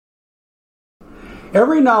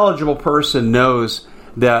Every knowledgeable person knows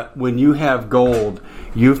that when you have gold,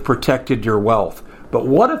 you've protected your wealth. But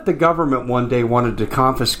what if the government one day wanted to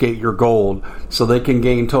confiscate your gold so they can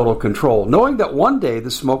gain total control, knowing that one day the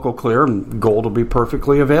smoke will clear and gold will be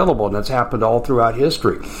perfectly available, and that's happened all throughout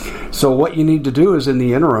history. So what you need to do is, in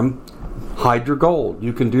the interim, hide your gold.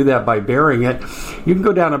 You can do that by burying it. You can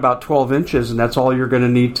go down about 12 inches, and that's all you're going to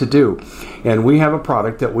need to do. And we have a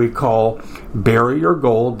product that we call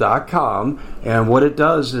buryyourgold.com, and what it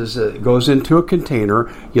does is it goes into a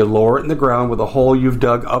container. You lower it in the ground with a hole you've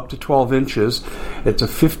dug up to 12 inches. It's a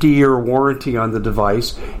 50-year warranty on the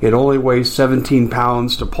device. It only weighs 17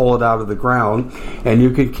 pounds to pull it out of the ground, and you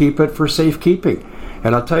can keep it for safekeeping.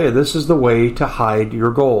 And I'll tell you, this is the way to hide your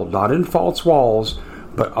gold. Not in false walls,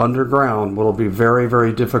 but underground, will be very,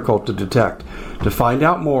 very difficult to detect. To find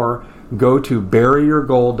out more, go to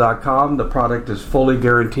buryyourgold.com. The product is fully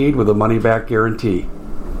guaranteed with a money-back guarantee.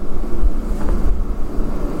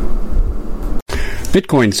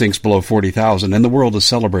 Bitcoin sinks below 40,000, and the world is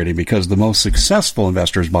celebrating because the most successful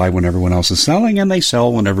investors buy when everyone else is selling, and they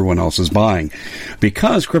sell when everyone else is buying.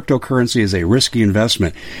 Because cryptocurrency is a risky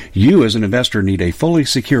investment, you as an investor need a fully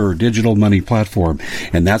secure digital money platform,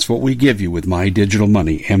 and that's what we give you with My Digital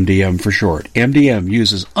Money, MDM for short. MDM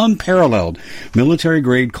uses unparalleled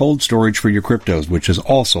military-grade cold storage for your cryptos, which is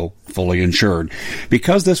also fully insured.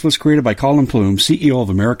 Because this was created by Colin Plume, CEO of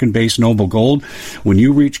American-based Noble Gold, when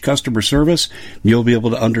you reach customer service, you'll be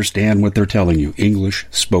able to understand what they're telling you. English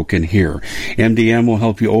spoken here. MDM will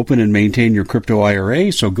help you open and maintain your crypto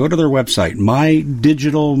IRA, so go to their website,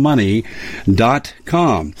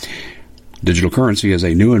 mydigitalmoney.com. Digital currency is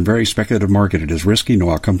a new and very speculative market. It is risky.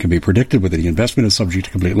 No outcome can be predicted. Whether the investment is subject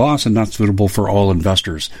to complete loss and not suitable for all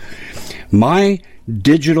investors.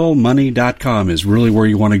 MyDigitalMoney.com is really where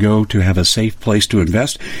you want to go to have a safe place to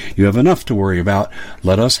invest. You have enough to worry about.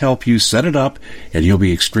 Let us help you set it up, and you'll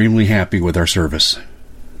be extremely happy with our service.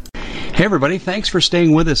 Hey, everybody. Thanks for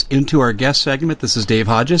staying with us into our guest segment. This is Dave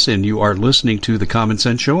Hodges, and you are listening to The Common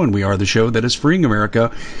Sense Show, and we are the show that is freeing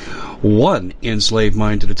America one enslaved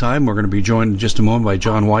mind at a time. We're going to be joined in just a moment by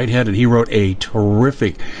John Whitehead, and he wrote a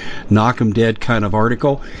terrific knock 'em dead kind of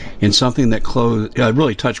article in something that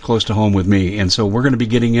really touched close to home with me. And so we're going to be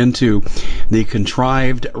getting into the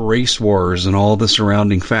contrived race wars and all the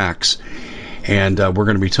surrounding facts. And we're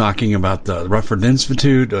going to be talking about the Rutherford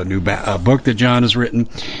Institute, a new book that John has written.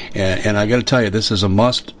 And I got to tell you, this is a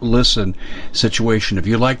must-listen situation. If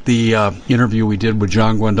you like the interview we did with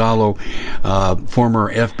John Guandolo,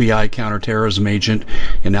 former FBI counterterrorism agent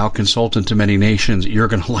and now consultant to many nations, you're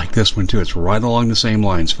going to like this one, too. It's right along the same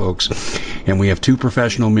lines, folks. And we have two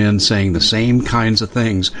professional men saying the same kinds of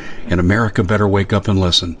things, and America better wake up and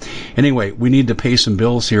listen. Anyway, we need to pay some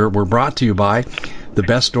bills here. We're brought to you by the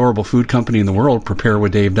best storable food company in the world.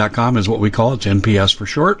 PrepareWithDave.com is what we call it. It's NPS for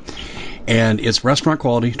short. And it's restaurant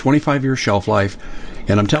quality, 25-year shelf life.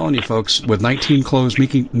 And I'm telling you, folks, with 19 closed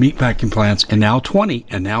meat packing plants and now 20,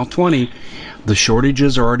 the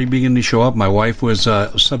shortages are already beginning to show up. My wife was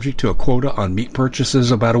subject to a quota on meat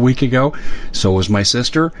purchases about a week ago. So was my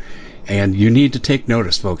sister. And you need to take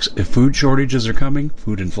notice, folks. If food shortages are coming,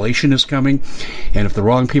 food inflation is coming, and if the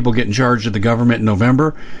wrong people get in charge of the government in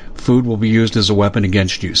November, food will be used as a weapon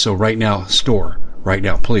against you. So right now, store. Right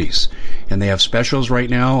now, please. And they have specials right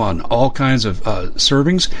now on all kinds of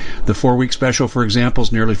servings. The 4-week special, for example,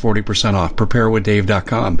 is nearly 40% off.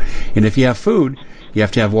 PrepareWithDave.com. And if you have food, you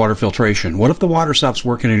have to have water filtration. What if the water stops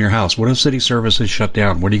working in your house? What if city services shut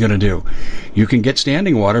down? What are you going to do? You can get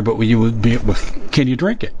standing water, but can you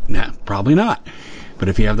drink it? Nah, probably not. But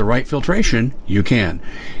if you have the right filtration, you can.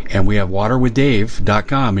 And we have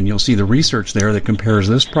waterwithdave.com, and you'll see the research there that compares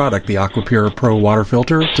this product, the AquaPure Pro water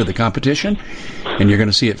filter, to the competition. And you're going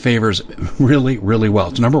to see it favors really, really well.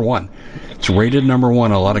 It's number one. It's rated number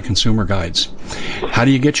one on a lot of consumer guides. How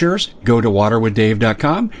do you get yours? Go to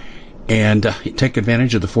waterwithdave.com. And take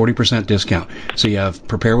advantage of the 40% discount. So you have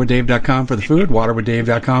preparewithdave.com for the food,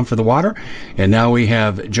 waterwithdave.com for the water, and now we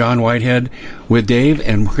have John Whitehead with Dave,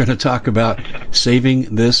 and we're going to talk about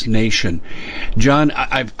saving this nation. John,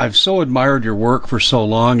 I've so admired your work for so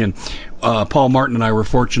long, and Paul Martin and I were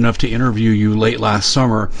fortunate enough to interview you late last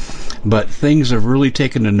summer, but things have really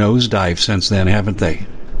taken a nosedive since then, haven't they?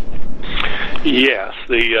 Yes,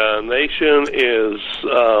 the nation is...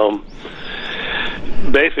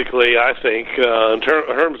 basically, I think, in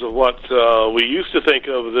terms of what we used to think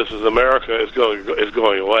of this as America is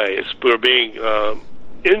going away. We're being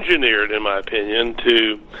engineered, in my opinion,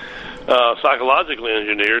 to psychologically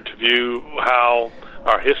engineered to view how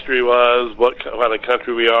our history was, what kind of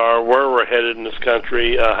country we are, where we're headed in this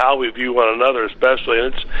country, how we view one another, especially.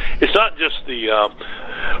 And it's not just the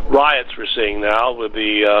riots we're seeing now with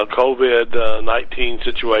the COVID-19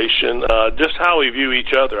 situation, just how we view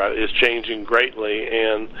each other is changing greatly,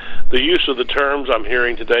 and the use of the terms I'm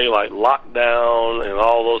hearing today, like lockdown and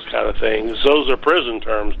all those kind of things, those are prison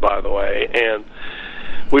terms, by the way, and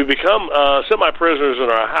we've become semi-prisoners in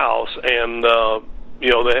our house, and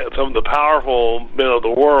some of the powerful men of the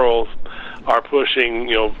world are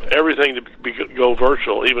pushing everything to go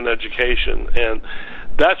virtual, even education, and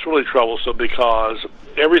that's really troublesome because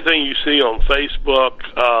everything you see on Facebook,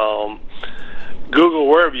 Google,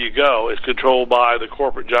 wherever you go, is controlled by the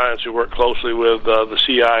corporate giants who work closely with the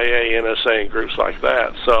CIA, NSA, and groups like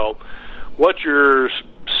that. So what you're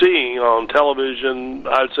seeing on television,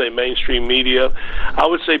 I'd say mainstream media, I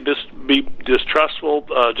would say be distrustful.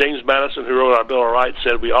 James Madison, who wrote our Bill of Rights,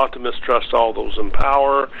 said we ought to mistrust all those in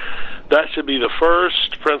power. That should be the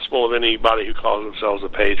first principle of anybody who calls themselves a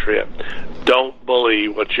patriot. Don't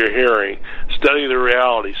believe what you're hearing. Study the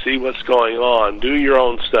reality. See what's going on. Do your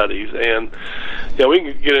own studies. And we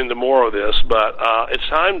can get into more of this, but it's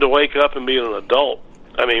time to wake up and be an adult.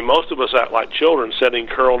 I mean, most of us act like children, sitting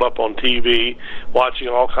curled up on TV, watching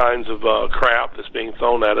all kinds of crap that's being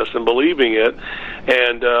thrown at us and believing it.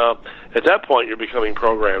 And at that point, you're becoming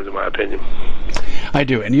programmed, in my opinion. I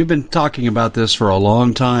do, and you've been talking about this for a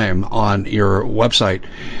long time on your website.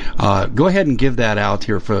 Go ahead and give that out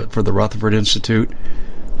here for the Rutherford Institute.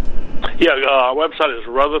 Yeah, our website is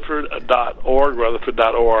rutherford.org,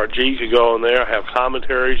 rutherford.org. You can go in there, have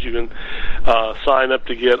commentaries. You can sign up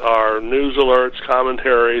to get our news alerts,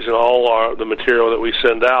 commentaries, and all the material that we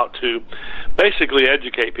send out to basically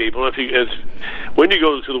educate people. When you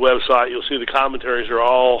go to the website, you'll see the commentaries are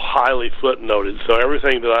all highly footnoted. So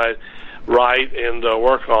everything that I write and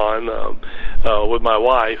work on with my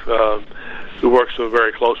wife, who works so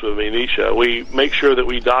very close with me, Nisha, we make sure that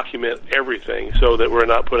we document everything so that we're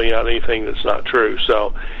not putting out anything that's not true.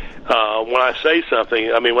 So when I say something,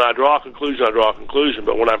 when I draw a conclusion, I draw a conclusion,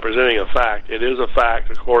 but when I'm presenting a fact, it is a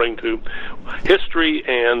fact according to history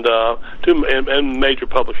and major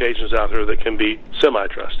publications out there that can be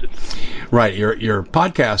semi-trusted. Right. Your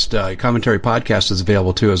podcast, commentary podcast, is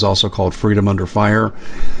available too. Is also called Freedom Under Fire.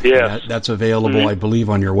 Yes. That's available, I believe,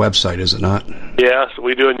 on your website, is it not? Yes,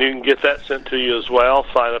 we do, and you can get that sent to you as well.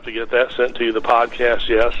 Sign up to get that sent to you, the podcast,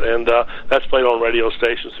 yes, and that's played on radio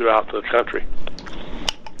stations throughout the country.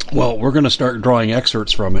 Well, we're going to start drawing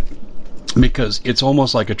excerpts from it because it's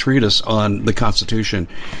almost like a treatise on the Constitution.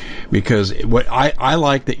 Because what I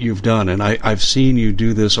like that you've done, and I've seen you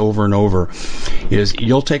do this over and over, is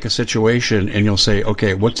you'll take a situation and you'll say,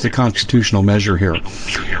 okay, what's the constitutional measure here?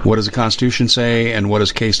 What does the Constitution say and what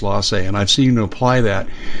does case law say? And I've seen you apply that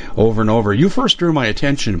over and over. You first drew my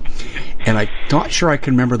attention, and I'm not sure I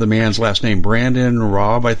can remember the man's last name, Brandon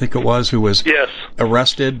Robb, I think it was, who was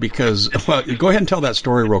arrested because, well, go ahead and tell that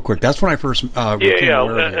story real quick. That's when I first became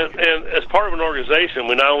aware of it. And as part of an organization,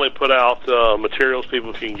 we not only put out materials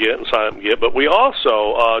people can get and sign up and get, but we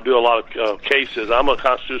also do a lot of cases. I'm a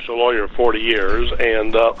constitutional lawyer for 40 years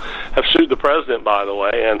and have sued the president, by the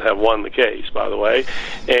way, and have won the case, by the way.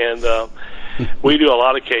 And we do a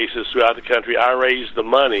lot of cases throughout the country. I raise the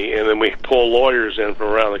money, and then we pull lawyers in from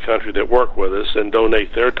around the country that work with us and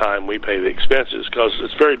donate their time. We pay the expenses because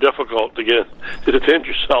it's very difficult to defend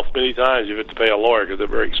yourself many times. You have to pay a lawyer because they're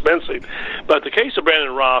very expensive. But the case of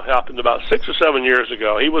Brandon Robb happened about 6 or 7 years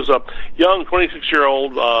ago. He was a young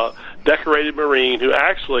 26-year-old decorated Marine who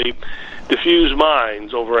actually diffused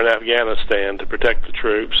mines over in Afghanistan to protect the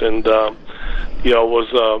troops, and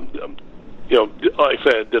like I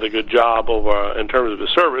said, did a good job in terms of his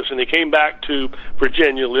service. And he came back to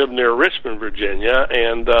Virginia, lived near Richmond, Virginia,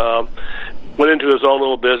 and went into his own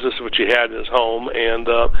little business, which he had in his home. And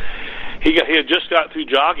he had just got through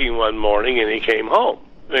jogging one morning, and he came home.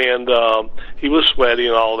 And he was sweaty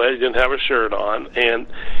and all that. He didn't have a shirt on. And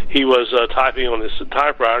he was typing on his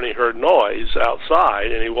typewriter, and he heard noise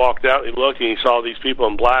outside. And he walked out, and he looked, and he saw these people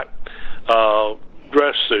in black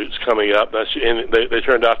dress suits coming up. And they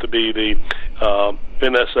turned out to be the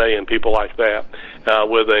NSA and people like that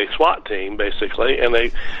with a SWAT team, basically. And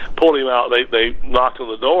they pulled him out. They knocked on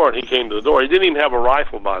the door, and he came to the door. He didn't even have a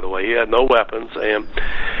rifle, by the way. He had no weapons. And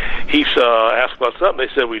he asked about something.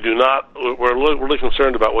 They said, we're really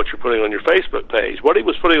concerned about what you're putting on your Facebook page. What he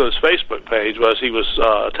was putting on his Facebook page was he was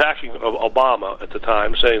attacking Obama at the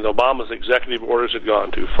time, saying Obama's executive orders had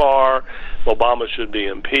gone too far. Obama should be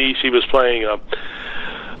impeached. He was playing a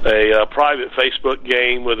private Facebook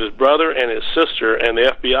game with his brother and his sister, and the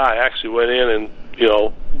FBI actually went in and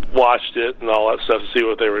watched it and all that stuff to see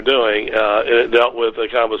what they were doing. And it dealt with a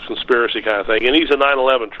kind of a conspiracy kind of thing. And he's a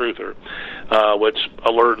 9/11 truther, which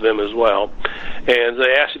alerted them as well. And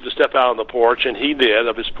they asked him to step out on the porch, and he did,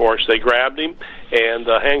 of his porch. They grabbed him and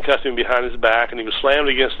handcuffed him behind his back, and he was slammed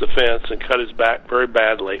against the fence and cut his back very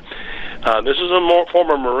badly. This is a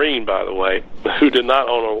former Marine, by the way, who did not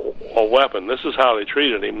own a weapon. This is how they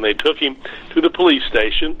treated him. They took him to the police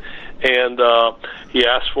station, and he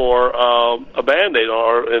asked for a Band-Aid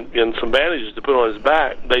and some bandages to put on his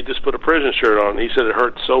back. They just put a prison shirt on. He said it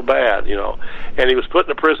hurt so bad, And he was put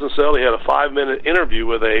in a prison cell. He had a 5-minute interview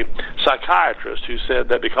with a psychiatrist who said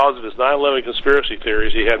that because of his 9/11 conspiracy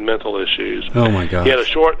theories, he had mental issues. Oh my God! He had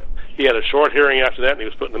a short hearing after that, and he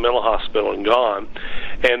was put in the mental hospital and gone.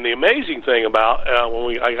 And the amazing thing about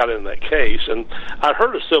I got in that case, and I'd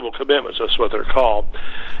heard of civil commitments, that's what they're called,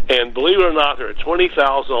 and believe it or not, there are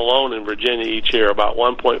 20,000 alone in Virginia each year, about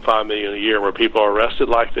 1.5 million a year, where people are arrested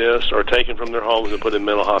like this or taken from their homes and put in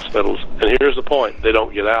mental hospitals. And here's the point, they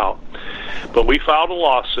don't get out. But we filed a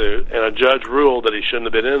lawsuit, and a judge ruled that he shouldn't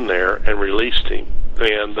have been in there and released him,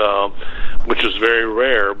 and which is very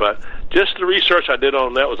rare. But just the research I did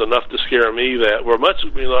on that was enough to scare me that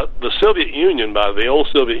the Soviet Union, the old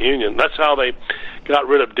Soviet Union, that's how they got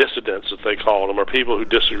rid of dissidents, as they called them, or people who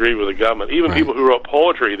disagreed with the government. Even people who wrote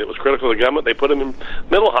poetry that was critical of the government, they put them in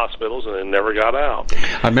mental hospitals and they never got out.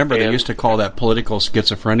 I remember they used to call that political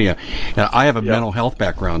schizophrenia. I have a mental health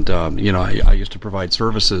background. I used to provide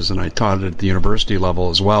services, and I taught at the university level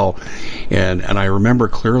as well. And I remember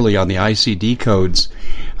clearly on the ICD codes,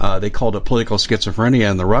 they called it political schizophrenia,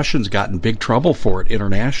 and the Russians got in big trouble for it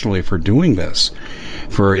internationally for doing this.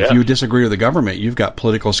 If you disagree with the government, you've got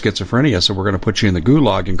political schizophrenia, so we're going to put you in the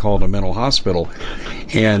gulag and call it a mental hospital.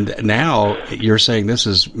 And now you're saying this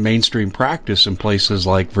is mainstream practice in places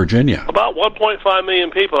like Virginia. About 1.5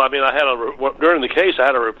 million people. I mean, during the case, I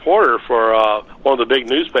had a reporter for one of the big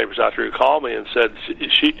newspapers out here who called me and said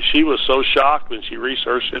she was so shocked when she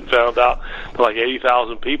researched and found out that like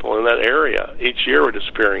 80,000 people in that area each year were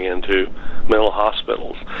disappearing into mental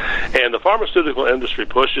hospitals. And the pharmaceutical industry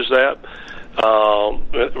pushes that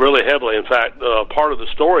really heavily. In fact, part of the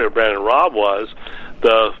story of Brandon Robb was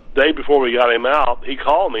the day before we got him out, he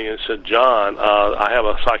called me and said, "John, I have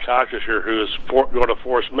a psychiatrist here who is going to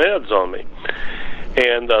force meds on me."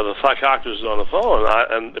 And the psychiatrist was on the phone,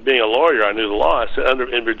 and being a lawyer, I knew the law. I said,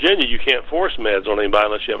 in Virginia, you can't force meds on anybody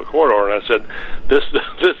unless you have a court order. And I said,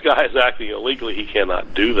 this guy is acting illegally. He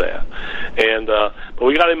cannot do that. And but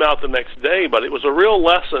we got him out the next day. But it was a real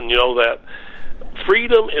lesson, that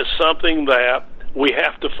freedom is something that we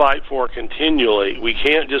have to fight for continually. We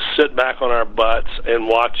can't just sit back on our butts and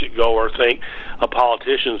watch it go or think a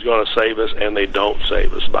politician's going to save us, and they don't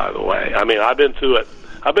save us, by the way. I mean, I've been through it.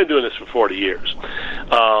 I've been doing this for 40 years.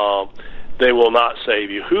 They will not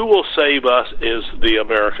save you. Who will save us is the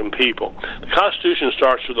American people. The Constitution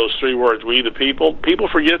starts with those 3 words, we the people. People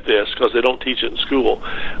forget this because they don't teach it in school.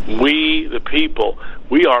 We the people,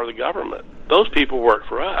 we are the government. Those people work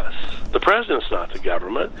for us. The president's not the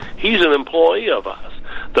government. He's an employee of us.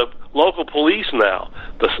 The local police now,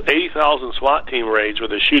 the 80,000 SWAT team raids where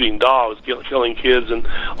they're shooting dogs, killing kids and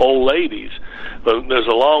old ladies. But there's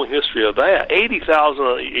a long history of that. 80,000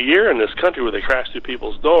 a year in this country where they crash through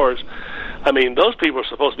people's doors. I mean, those people are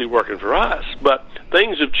supposed to be working for us. But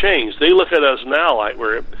things have changed. They look at us now like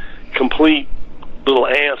we're complete little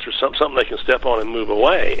ants or something they can step on and move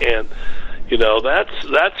away. And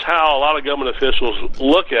that's how a lot of government officials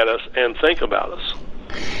look at us and think about us.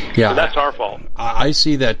 Yeah, and that's our fault. I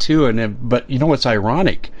see that too. But what's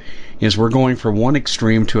ironic is we're going from one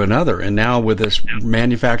extreme to another, and now with this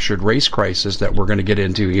manufactured race crisis that we're going to get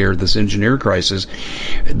into here, this engineer crisis,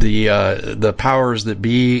 the powers that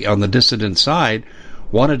be on the dissident side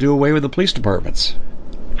want to do away with the police departments.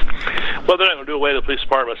 Well, they're not going to do away with the police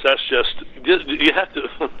departments. That's just you have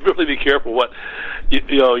to really be careful what you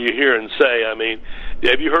hear and say. I mean,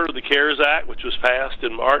 have you heard of the CARES Act, which was passed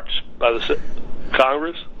in March by the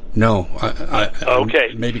Congress? No.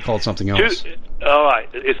 Okay. Maybe called something else. All right.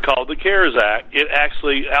 It's called the CARES Act. It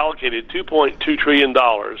actually allocated $2.2 trillion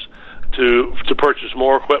to purchase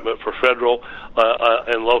more equipment for federal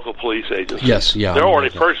and local police agencies. Yes, yeah. They're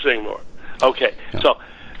already purchasing more. Okay. Yeah. So,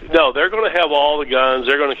 no, they're going to have all the guns.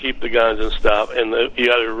 They're going to keep the guns and stuff. And you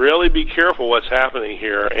got to really be careful what's happening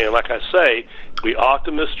here. And like I say, we ought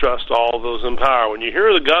to mistrust all of those in power. When you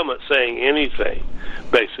hear the government saying anything,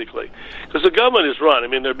 basically, because the government is run. I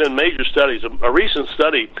mean, there have been major studies. A recent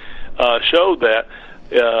study showed that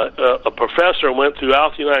a professor went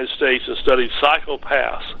throughout the United States and studied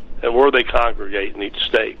psychopaths and where they congregate in each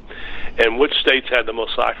state. and which states had the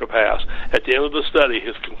most psychopaths. At the end of the study,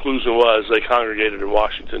 his conclusion was they congregated in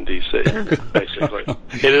Washington, D.C., basically.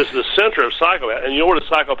 It is the center of psychopath. And you know what a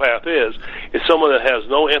psychopath is? It's someone that has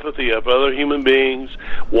no empathy of other human beings,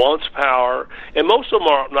 wants power, and most of them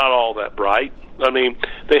are not all that bright. I mean,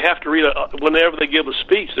 they have to read, whenever they give a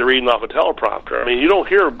speech, they're reading off a teleprompter. I mean, you don't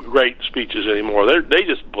hear great speeches anymore. They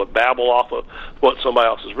just babble off of what somebody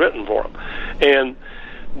else has written for them. And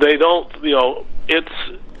they don't,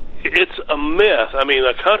 it's a myth. I mean,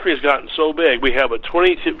 the country has gotten so big. We have a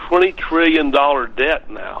 $20 trillion debt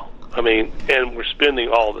now. I mean, and we're spending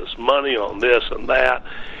all this money on this and that.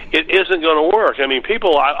 It isn't going to work. I mean,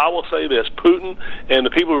 people, I will say this, Putin and the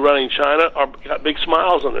people running China got big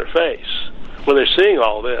smiles on their face when they're seeing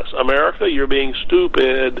all this. America, you're being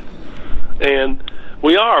stupid. And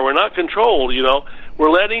we're not controlled,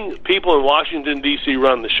 We're letting people in Washington, D.C.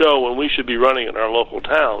 run the show when we should be running in our local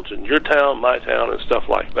towns, in your town, my town, and stuff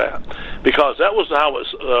like that. Because that was how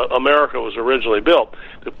America was originally built.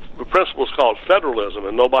 The principle is called federalism,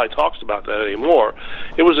 and nobody talks about that anymore.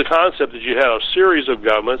 It was a concept that you had a series of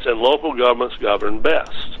governments, and local governments govern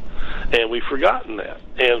best. And we've forgotten that.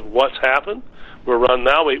 And what's happened? We're run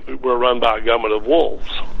by a government of wolves.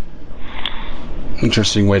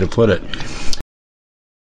 Interesting way to put it.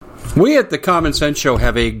 We at the Common Sense Show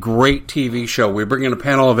have a great TV show. We bring in a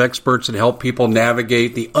panel of experts and help people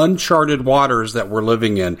navigate the uncharted waters that we're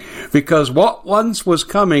living in. Because what once was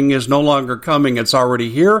coming is no longer coming. It's already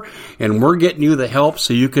here, and we're getting you the help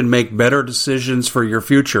so you can make better decisions for your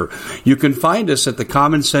future. You can find us at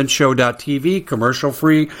thecommonsenseshow.tv,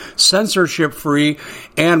 commercial-free, censorship-free,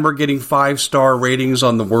 and we're getting 5-star ratings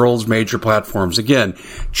on the world's major platforms. Again,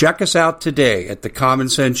 check us out today at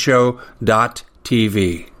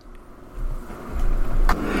thecommonsenseshow.tv.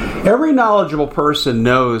 Every knowledgeable person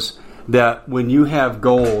knows that when you have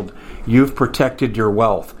gold, you've protected your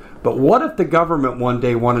wealth. But what if the government one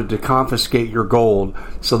day wanted to confiscate your gold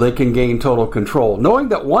so they can gain total control, knowing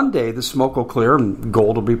that one day the smoke will clear and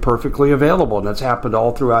gold will be perfectly available, and that's happened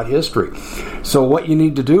all throughout history. So what you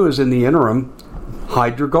need to do is, in the interim,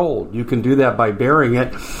 hide your gold. You can do that by burying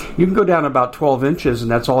it. You can go down about 12 inches, and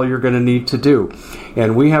that's all you're going to need to do.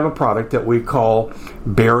 And we have a product that we call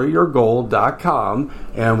buryyourgold.com,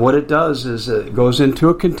 and what it does is it goes into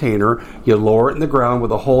a container. You lower it in the ground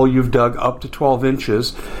with a hole you've dug up to 12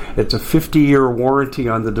 inches. It's a 50-year warranty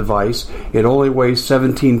on the device. It only weighs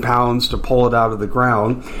 17 pounds to pull it out of the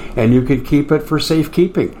ground, and you can keep it for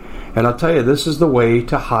safekeeping. And I'll tell you, this is the way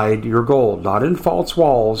to hide your gold. Not in false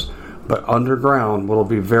walls, but underground will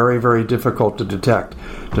be very, very difficult to detect.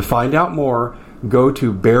 To find out more, go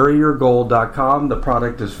to buryyourgold.com. The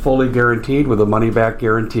product is fully guaranteed with a money-back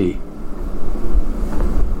guarantee.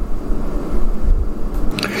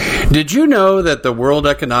 Did you know that the World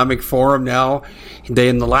Economic Forum now,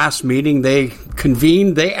 in the last meeting they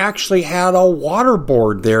convened, they actually had a water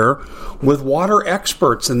board there with water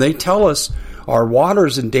experts, and they tell us our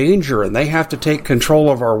water's in danger and they have to take control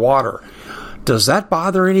of our water. Does that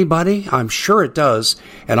bother anybody? I'm sure it does.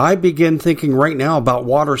 And I begin thinking right now about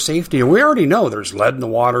water safety. And we already know there's lead in the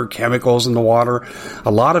water, chemicals in the water.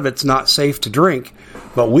 A lot of it's not safe to drink.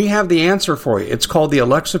 But we have the answer for you. It's called the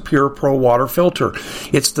Alexa Pure Pro Water Filter.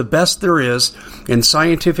 It's the best there is, and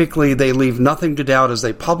scientifically they leave nothing to doubt as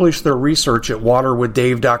they publish their research at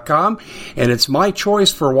waterwithdave.com, and it's my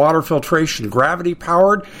choice for water filtration.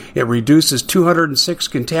 Gravity-powered, it reduces 206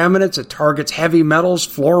 contaminants, it targets heavy metals,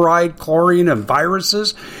 fluoride, chlorine, and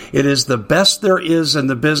viruses. It is the best there is in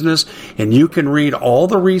the business, and you can read all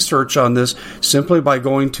the research on this simply by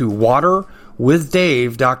going to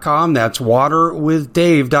waterwithdave.com. That's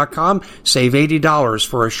waterwithdave.com. Save $80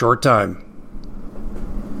 for a short time.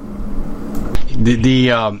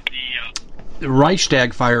 The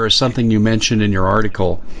Reichstag fire is something you mentioned in your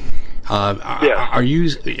article. Yeah. Are you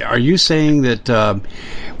saying that, to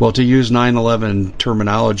use 9/11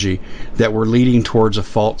 terminology, that we're leading towards a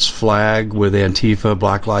false flag with Antifa,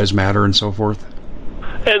 Black Lives Matter, and so forth?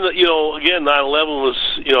 And, again, 9/11 was,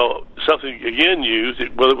 something, again, used,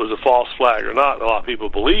 whether it was a false flag or not. A lot of people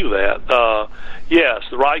believe that. Yes,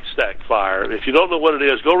 the Reichstag fire. If you don't know what it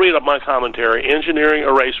is, go read up my commentary, Engineering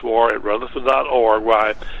a Race War, at Rutherford.org, where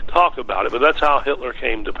I talk about it. But that's how Hitler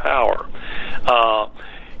came to power.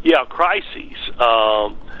 Crises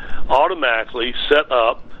automatically set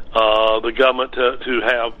up the government to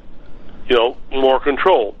have, more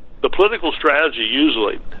control. The political strategy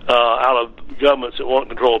usually out of governments that want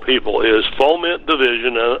control of people is foment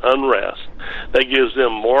division and unrest. That gives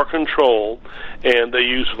them more control, and they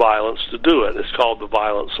use violence to do it. It's called the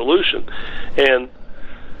violent solution. And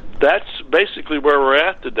that's basically where we're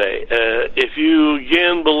at today. If you,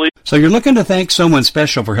 again, believe So you're looking to thank someone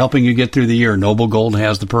special for helping you get through the year. Noble Gold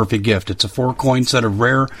has the perfect gift. It's a 4-coin set of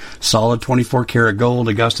rare, solid 24-karat gold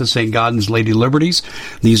Augusta St. Gaudens Lady Liberties.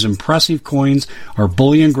 These impressive coins are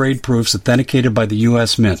bullion-grade proofs authenticated by the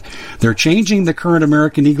U.S. Mint. They're changing the current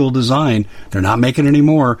American Eagle design. They're not making any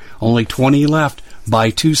more. Only 20 left.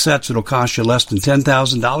 Buy 2 sets. It'll cost you less than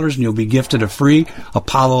 $10,000, and you'll be gifted a free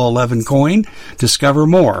Apollo 11 coin. Discover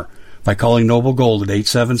more by calling Noble Gold at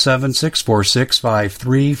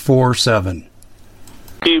 877-646-5347.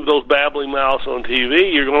 Those babbling mouths on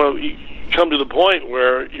TV, you're going to come to the point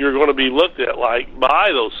where you're going to be looked at like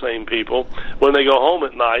by those same people when they go home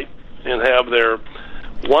at night and have their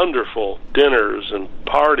wonderful dinners and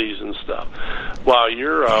parties and stuff while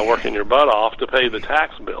you're working your butt off to pay the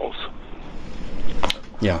tax bills.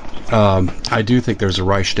 Yeah, I do think there's a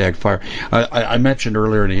Reichstag fire. I mentioned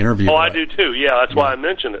earlier in the interview. Oh, I do too. Yeah, that's why I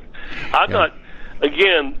mentioned it. I thought,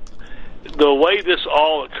 again, the way this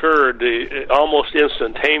all occurred, almost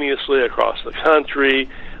instantaneously across the country,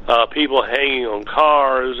 people hanging on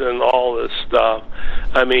cars and all this stuff.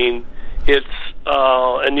 I mean, it's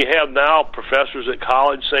and you have now professors at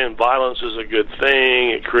college saying violence is a good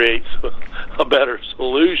thing. It creates a better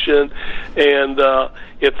solution, and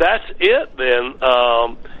if that's it, then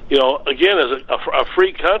again, as a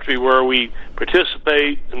free country where we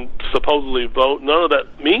participate and supposedly vote, none of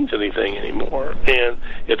that means anything anymore. And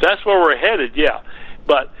if that's where we're headed, yeah.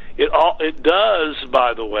 But it does,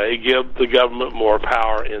 by the way, give the government more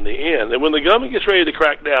power in the end. And when the government gets ready to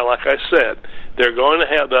crack down, like I said, they're going to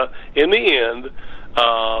have in the end,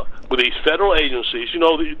 with these federal agencies,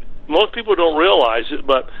 most people don't realize it,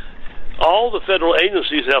 but all the federal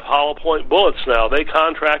agencies have hollow point bullets now. They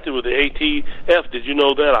contracted with the ATF. Did you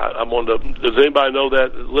know that? I wanted to. Does anybody know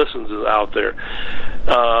that listens out there?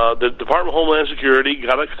 The Department of Homeland Security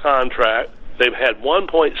got a contract. They've had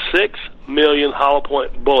 1.6 million hollow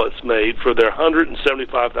point bullets made for their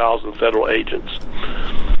 175,000 federal agents.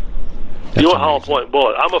 You know what hollow point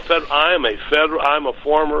bullet? I'm a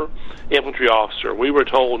former infantry officer. We were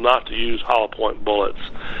told not to use hollow point bullets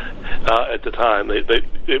at the time.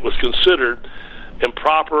 It was considered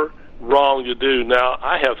improper, wrong to do. Now,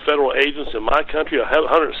 I have federal agents in my country. I have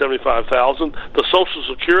 175,000. The Social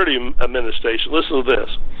Security Administration, listen to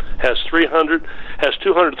this, has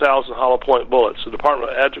 200,000 hollow point bullets. The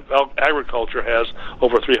Department of Agriculture has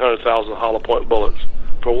over 300,000 hollow point bullets.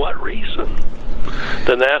 For what reason?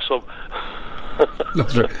 The National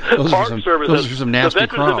Park Service, those are some nasty the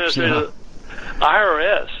Veterans crops. Administration,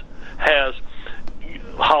 IRS has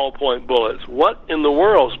hollow point bullets. What in the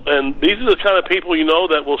world? And these are the kind of people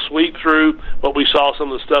that will sweep through what we saw,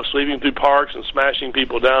 some of the stuff sweeping through parks and smashing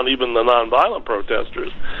people down, even the nonviolent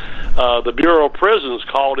protesters. The Bureau of Prisons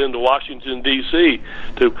called into Washington, D.C.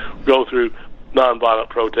 to go through nonviolent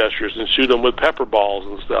protesters and shoot them with pepper balls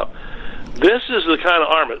and stuff. This is the kind of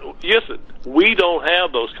armament. Yes, we don't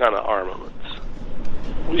have those kind of armaments.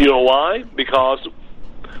 You know why? Because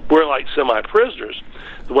we're like semi-prisoners,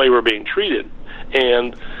 the way we're being treated.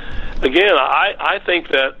 And again, I think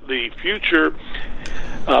that the future,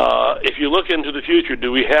 if you look into the future, do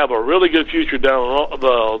we have a really good future down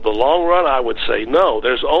the long run? I would say no.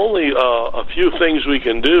 There's only a few things we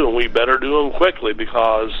can do, and we better do them quickly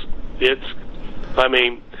because they're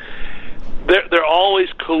always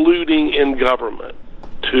colluding in government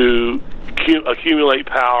to accumulate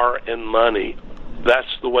power and money. That's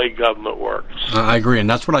the way government works. I agree, and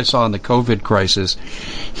that's what I saw in the COVID crisis.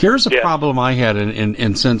 Here's a problem I had,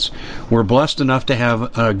 and since we're blessed enough to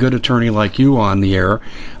have a good attorney like you on the air,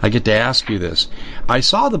 I get to ask you this. I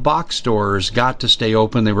saw the box stores got to stay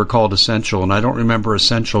open. They were called essential, and I don't remember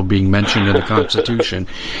essential being mentioned in the Constitution.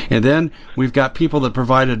 And then we've got people that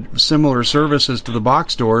provided similar services to the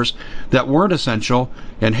box stores that weren't essential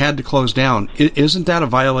and had to close down. Isn't that a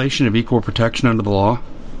violation of equal protection under the law?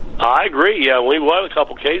 I agree. Yeah, we won a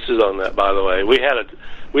couple cases on that. By the way, we had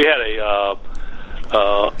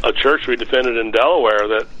a church we defended in Delaware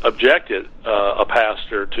that objected a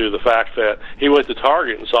pastor to the fact that he went to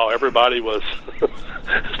Target and saw everybody was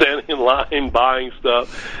standing in line buying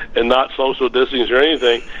stuff and not social distancing or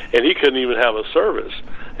anything, and he couldn't even have a service.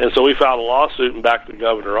 And so we filed a lawsuit and backed the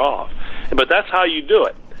governor off. But that's how you do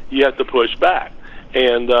it. You have to push back.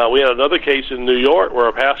 And we had another case in New York where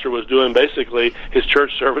a pastor was doing basically his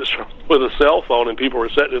church service with a cell phone, and people were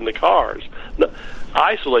sitting in the cars,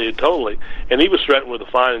 isolated totally. And he was threatened with a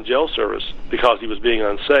fine and jail service because he was being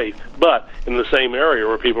unsafe. But in the same area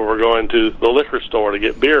where people were going to the liquor store to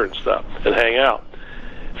get beer and stuff and hang out.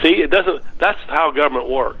 See, that's how government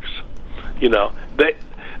works.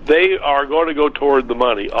 They are going to go toward the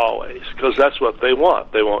money always because that's what they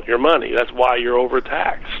want. They want your money. That's why you're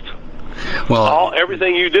overtaxed. Well,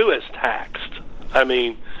 everything you do is taxed. I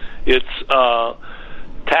mean, it's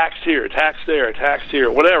taxed here, taxed there, taxed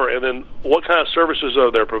here, whatever. And then what kind of services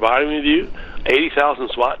are they providing to you? 80,000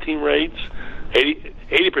 SWAT team raids.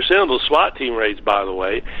 80% of those SWAT team raids, by the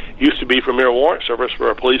way, used to be for mere warrant service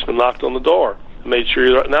where a policeman knocked on the door and made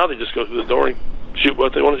sure. Now they just go through the door and shoot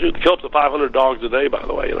what they want to shoot. They kill up to 500 dogs a day, by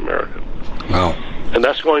the way, in America. Wow. And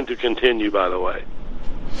that's going to continue, by the way.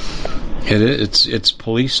 It's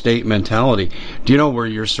police state mentality. Do you know where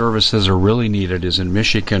your services are really needed is in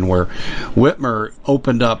Michigan, where Whitmer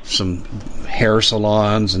opened up some hair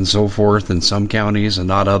salons and so forth in some counties and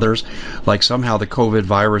not others. Like somehow the COVID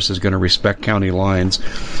virus is going to respect county lines.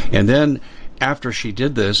 And then after she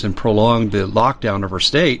did this and prolonged the lockdown of her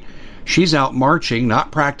state, she's out marching,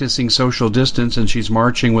 not practicing social distance, and she's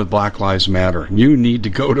marching with Black Lives Matter. You need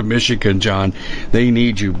to go to Michigan, John. They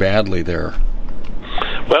need you badly there.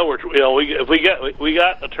 Well, we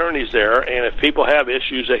got attorneys there, and if people have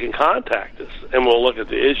issues, they can contact us, and we'll look at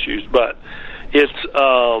the issues. But it's,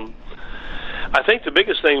 I think the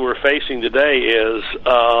biggest thing we're facing today is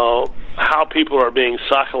how people are being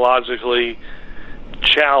psychologically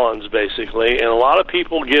challenged, basically, and a lot of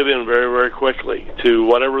people give in very, very quickly to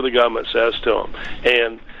whatever the government says to them,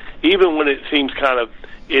 and even when it seems kind of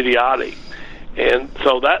idiotic. And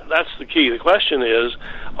so that's the key. The question is,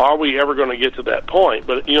 are we ever going to get to that point?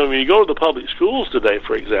 But, when you go to the public schools today,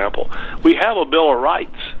 for example, we have a Bill of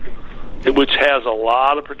Rights, which has a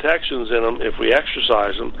lot of protections in them if we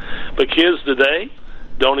exercise them. But kids today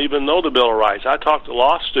don't even know the Bill of Rights. I talk to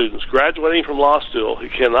law students graduating from law school who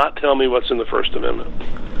cannot tell me what's in the First Amendment.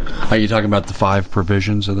 Are you talking about the 5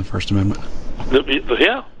 provisions of the First Amendment?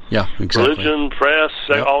 Yeah. Yeah, exactly. Religion, press,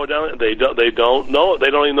 yep. All the way down. They don't know it. They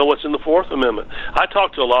don't even know what's in the Fourth Amendment. I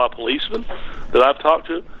talk to a lot of policemen that I've talked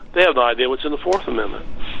to. They have no idea what's in the Fourth Amendment.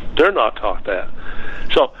 They're not taught that.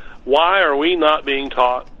 So why are we not being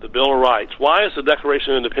taught the Bill of Rights? Why is the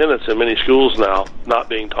Declaration of Independence in many schools now not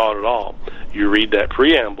being taught at all? You read that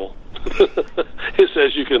preamble. It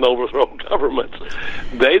says you can overthrow governments.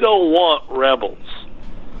 They don't want rebels.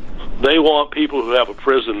 They want people who have a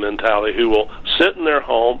prison mentality, who will sit in their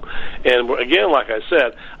home. And again, like I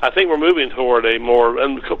said, I think we're moving toward a more,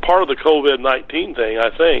 and part of the COVID-19 thing, I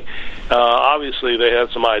think, obviously they had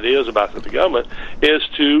some ideas about the government, is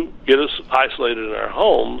to get us isolated in our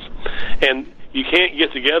homes. And you can't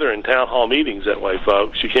get together in town hall meetings that way,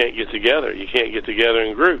 folks. You can't get together. You can't get together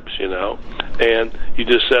in groups, and you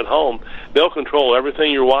just sit home. They'll control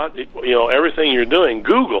everything you're watching, everything you're doing.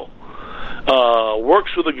 Google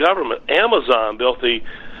works with the government. Amazon built the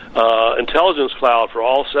intelligence cloud for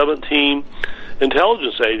all 17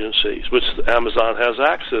 intelligence agencies, which Amazon has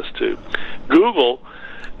access to. Google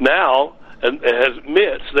now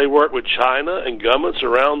admits they work with China and governments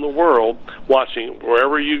around the world, watching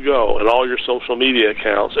wherever you go and all your social media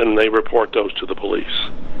accounts, and they report those to the police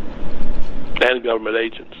and government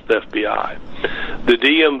agents, the FBI. The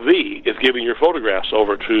DMV is giving your photographs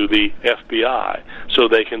over to the FBI so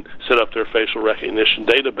they can set up their facial recognition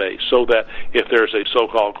database so that if there's a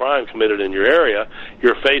so-called crime committed in your area,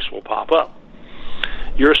 your face will pop up.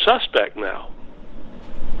 You're a suspect now.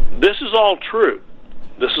 This is all true.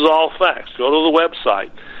 This is all facts. Go to the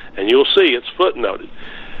website and you'll see it's footnoted.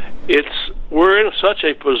 We're in such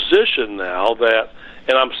a position now that,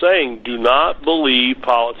 and I'm saying, do not believe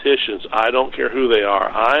politicians. I don't care who they are.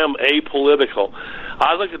 I am apolitical.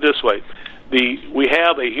 I look at it this way. We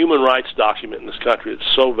have a human rights document in this country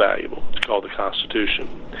that's so valuable. It's called the Constitution.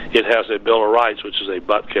 It has a Bill of Rights, which is a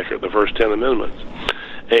butt kicker, the first 10 amendments.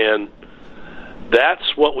 And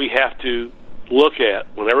that's what we have to look at.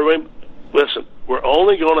 When everybody, listen, we're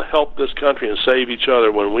only going to help this country and save each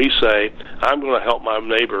other when we say, I'm going to help my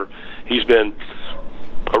neighbor. He's been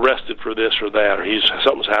arrested for this or that, or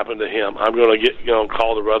something's happened to him. I'm going to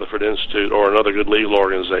call the Rutherford Institute or another good legal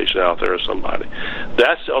organization out there or somebody.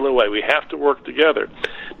 That's the only way. We have to work together.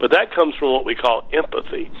 But that comes from what we call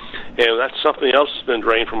empathy, and that's something else that's been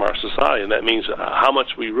drained from our society, and that means how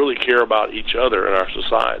much we really care about each other in our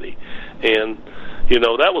society. And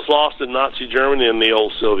that was lost in Nazi Germany and the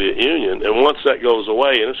old Soviet Union, and once that goes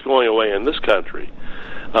away, and it's going away in this country,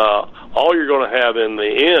 all you're going to have in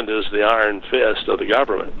the end is the iron fist of the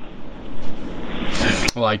government.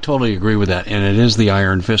 Well, I totally agree with that, and it is the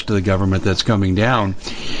iron fist of the government that's coming down,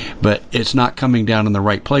 but it's not coming down in the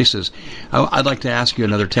right places. I'd like to ask you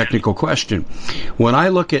another technical question. When I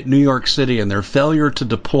look at New York City and their failure to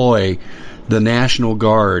deploy the National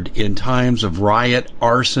Guard in times of riot,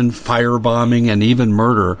 arson, firebombing, and even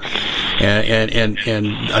murder, and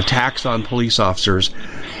attacks on police officers,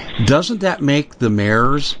 doesn't that make the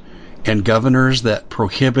mayors and governors that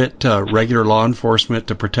prohibit regular law enforcement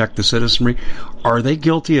to protect the citizenry, are they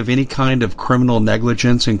guilty of any kind of criminal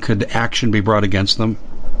negligence, and could action be brought against them?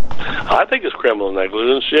 I think it's criminal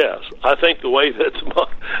negligence, yes. I think the way that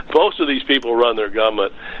most of these people run their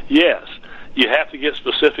government, yes. You have to get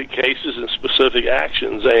specific cases and specific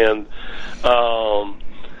actions, and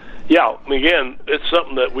again, it's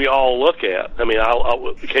something that we all look at. I mean,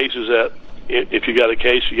 the cases that if you got a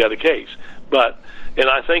case, you got a case. And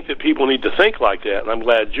I think that people need to think like that, and I'm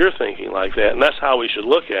glad you're thinking like that, and that's how we should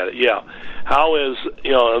look at it. Yeah, how is a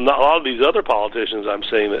lot of these other politicians I'm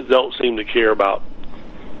seeing that don't seem to care about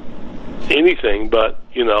anything, but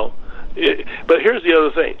here's the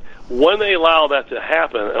other thing. When they allow that to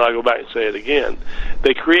happen, and I go back and say it again,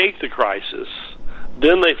 they create the crisis.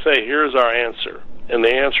 Then they say, "Here's our answer," and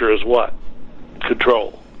the answer is what?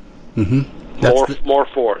 Control. Mm-hmm. More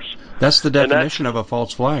force. That's the definition of a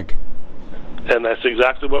false flag. And that's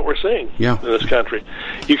exactly what we're seeing in this country.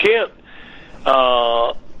 You can't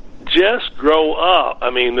just grow up.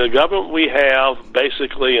 I mean, the government we have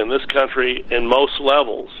basically in this country in most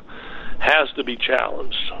levels has to be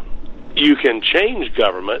challenged. You can change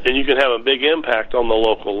government, and you can have a big impact on the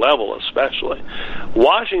local level especially.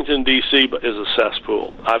 Washington, D.C. is a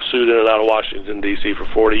cesspool. I've sued in and out of Washington, D.C. for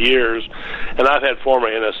 40 years, and I've had former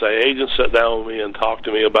NSA agents sit down with me and talk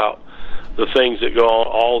to me about the things that go on,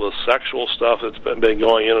 all the sexual stuff that's been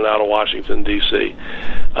going in and out of Washington, D.C.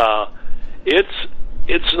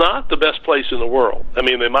 It's not the best place in the world. I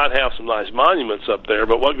mean, they might have some nice monuments up there,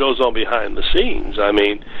 but what goes on behind the scenes? I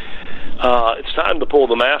mean, it's time to pull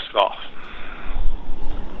the mask off.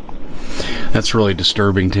 That's really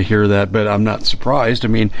disturbing to hear that, but I'm not surprised. I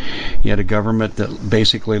mean, you had a government that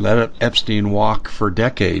basically let Epstein walk for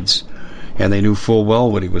decades, and they knew full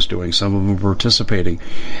well what he was doing. Some of them were participating.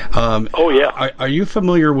 Are you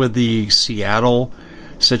familiar with the Seattle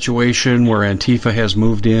situation where Antifa has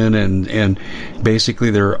moved in and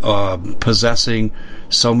basically they're possessing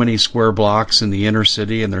so many square blocks in the inner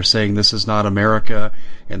city, and they're saying this is not America,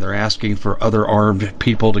 and they're asking for other armed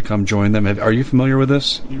people to come join them? Are you familiar with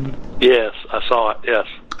this? Yes, I saw it. Yes.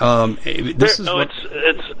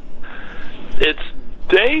 It's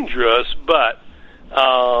dangerous, but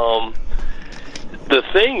the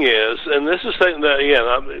thing is, and this is something that,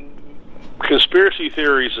 again, conspiracy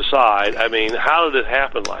theories aside, I mean, how did it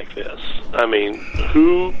happen like this? I mean,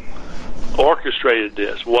 who orchestrated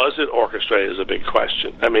this? Was it orchestrated is a big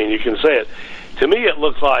question. I mean, you can say it. To me, it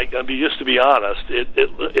looks like, just to be honest,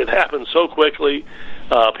 it happened so quickly.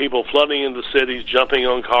 People flooding into cities, jumping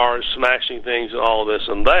on cars, smashing things, and all this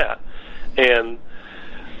and that. And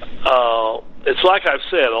it's like I've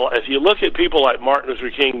said, if you look at people like Martin Luther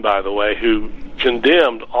King, by the way, who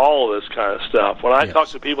condemned all of this kind of stuff. When I talk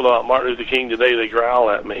to people about Martin Luther King today, they growl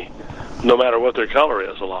at me, no matter what their color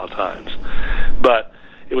is a lot of times. But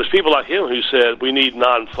it was people like him who said, we need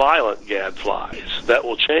nonviolent gadflies. That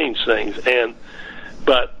will change things.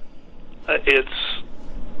 But it's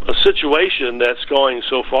a situation that's going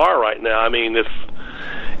so far right now. I mean, if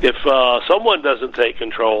someone doesn't take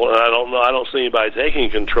control, and I don't see anybody taking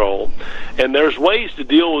control, and there's ways to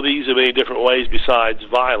deal with these in many different ways besides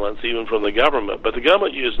violence, even from the government, but the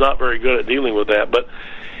government is not very good at dealing with that. But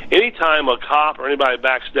anytime a cop or anybody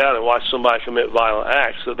backs down and watches somebody commit violent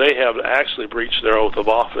acts, that they have actually breached their oath of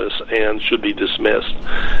office and should be dismissed.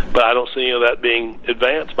 But I don't see any of that being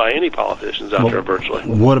advanced by any politicians out there virtually.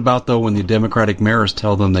 What about, though, when the Democratic mayors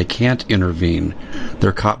tell them they can't intervene?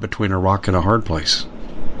 They're caught between a rock and a hard place.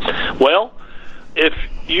 Well, if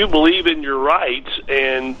you believe in your rights,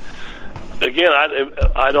 and again,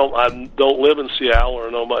 I don't live in Seattle or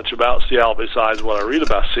know much about Seattle besides what I read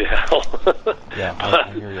about Seattle. Yeah, I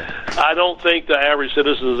hear you. I don't think the average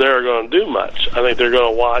citizens there are going to do much. I think they're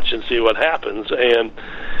going to watch and see what happens. And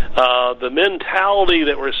the mentality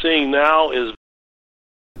that we're seeing now is.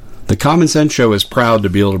 The Common Sense Show is proud to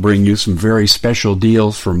be able to bring you some very special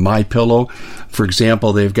deals from MyPillow. For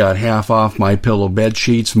example, they've got half off MyPillow bed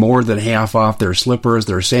sheets, more than half off their slippers,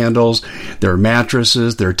 their sandals, their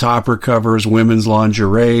mattresses, their topper covers, women's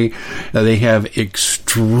lingerie. They have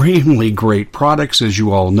extremely great products, as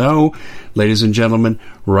you all know. Ladies and gentlemen,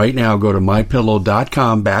 right now go to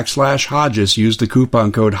mypillow.com/Hodges. Use the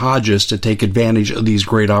coupon code Hodges to take advantage of these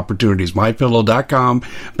great opportunities.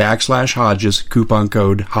 mypillow.com/Hodges, coupon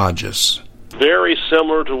code Hodges. Very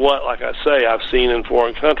similar to what, like I say, I've seen in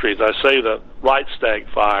foreign countries. I say the Reichstag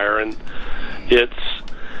fire, and it's,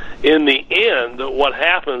 in the end, what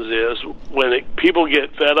happens is when people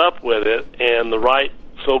get fed up with it and the right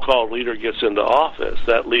so-called leader gets into office,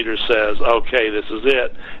 that leader says, okay, this is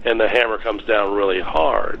it, and the hammer comes down really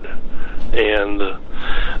hard. And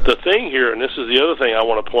The thing here, and this is the other thing I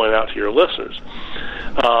want to point out to your listeners,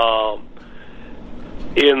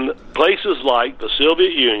 in places like the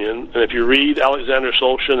Soviet Union, and if you read Alexander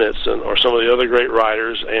Solzhenitsyn or some of the other great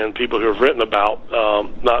writers and people who have written about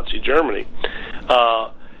Nazi Germany,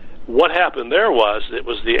 what happened there was it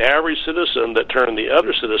was the average citizen that turned the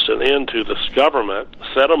other citizen into this government,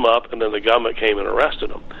 set them up, and then the government came and arrested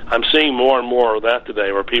them. I'm seeing more and more of that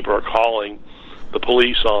today, where people are calling the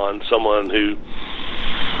police on someone who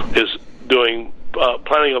is doing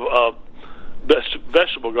planting a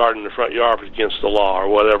vegetable garden in the front yard against the law or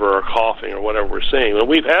whatever, or coughing or whatever we're seeing. And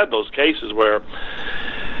we've had those cases where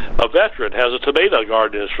a veteran has a tomato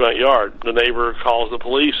garden in his front yard. The neighbor calls the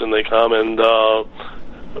police, and they come and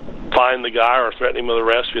find the guy or threaten him with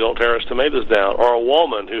arrest if you don't tear his tomatoes down. Or a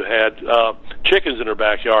woman who had chickens in her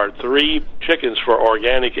backyard, 3 chickens for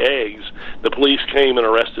organic eggs. The police came and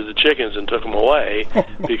arrested the chickens and took them away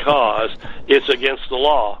because it's against the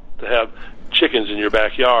law to have chickens in your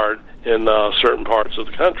backyard in certain parts of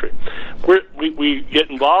the country. We get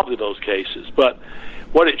involved in those cases, but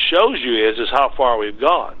what it shows you is how far we've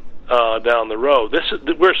gone down the road.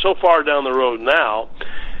 We're so far down the road now,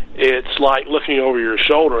 it's like looking over your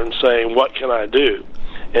shoulder and saying, what can I do?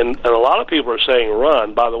 And a lot of people are saying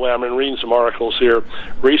run. By the way, I've been reading some articles here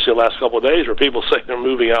recently, last couple of days, where people say they're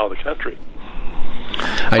moving out of the country.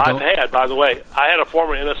 By the way, I had a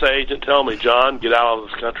former NSA agent tell me, John, get out of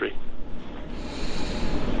this country.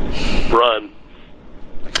 Run.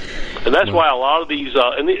 And that's why a lot of these,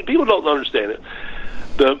 people don't understand it.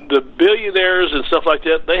 The billionaires and stuff like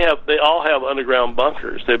that, they all have underground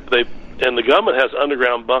bunkers. And the government has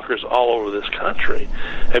underground bunkers all over this country.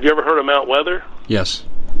 Have you ever heard of Mount Weather? Yes.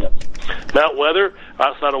 Mount Weather,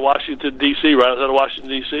 outside of Washington, D.C., right outside of Washington,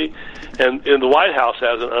 D.C., and the White House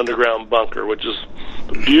has an underground bunker, which is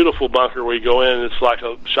a beautiful bunker where you go in and it's like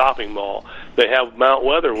a shopping mall. They have Mount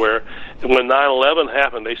Weather where, when 9/11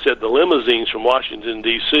 happened, they said the limousines from Washington,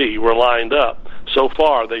 D.C. were lined up. So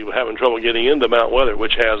far, they were having trouble getting into Mount Weather,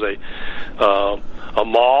 which has a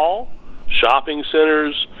mall, shopping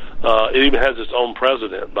centers. It even has its own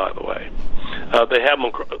president, by the way. They have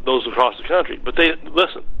those across the country. But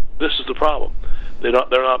listen, this is the problem. They're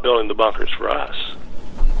not building the bunkers for us.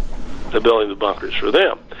 They're building the bunkers for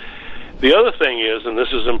them. The other thing is, and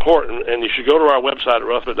this is important, and you should go to our website at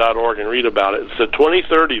roughit.org and read about it. It's a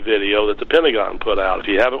 2030 video that the Pentagon put out. If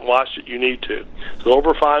you haven't watched it, you need to. It's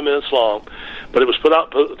over 5 minutes long, but it was put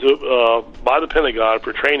out by the Pentagon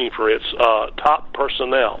for training for its top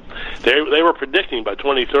personnel. They were predicting by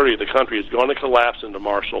 2030 the country is going to collapse into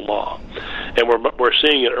martial law, and we're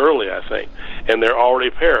seeing it early, I think. And they're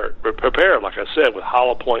already prepared, like I said, with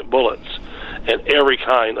hollow point bullets and every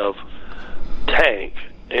kind of tank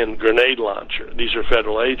and grenade launcher. These are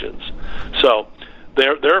federal agents. So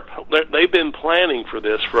they've been planning for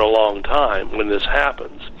this for a long time when this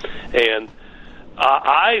happens. And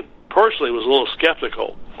I personally was a little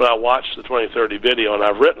skeptical when I watched the 2030 video, and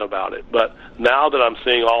I've written about it. But now that I'm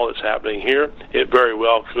seeing all that's happening here, it very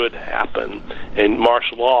well could happen. And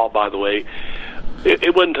martial law, by the way,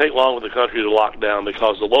 it wouldn't take long for the country to lock down,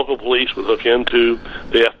 because the local police would hook into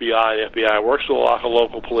the FBI, and the FBI works with a lot of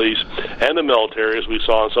local police and the military, as we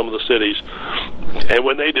saw in some of the cities. And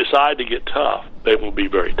when they decide to get tough, they will be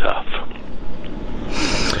very tough.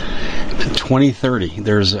 2030.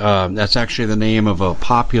 That's actually the name of a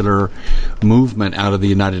popular movement out of the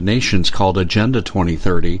United Nations called Agenda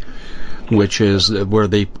 2030, which is where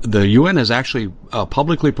the UN has actually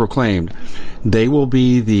publicly proclaimed they will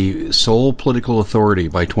be the sole political authority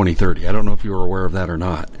by 2030. I don't know if you were aware of that or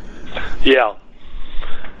not. Yeah.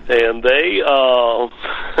 And they,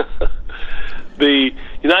 the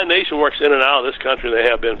United Nations works in and out of this country, and they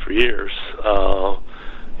have been for years.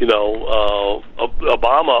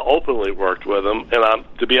 Obama openly worked with them, and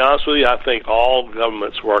to be honest with you, I think all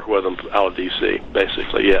governments work with them out of D.C.,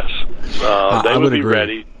 basically, yes. They would be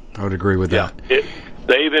ready. I would agree with that.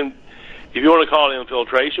 If you want to call it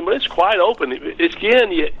infiltration, but it's quite open.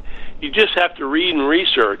 Again, you just have to read and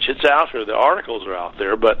research. It's out there. The articles are out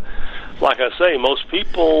there. But like I say, most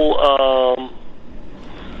people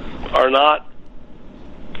are not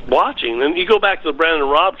watching. And you go back to the Brandon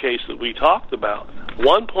Robb case that we talked about.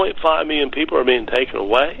 1.5 million people are being taken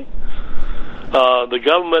away. The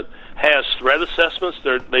government has threat assessments.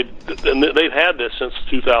 They've had this since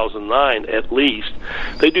 2009 at least.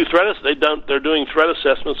 They're doing threat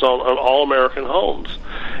assessments on all American homes,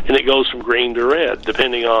 and it goes from green to red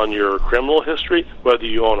depending on your criminal history, whether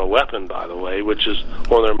you own a weapon, by the way, which is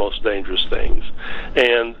one of their most dangerous things.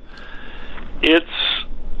 And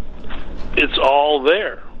it's all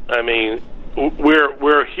there. I mean,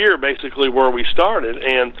 we're here basically where we started,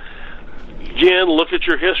 and again, look at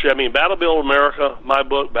your history. I mean, Battlefield America, my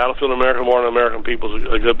book, Battlefield America, More Than American People, is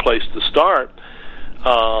a good place to start.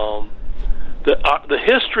 The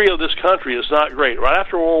history of this country is not great. Right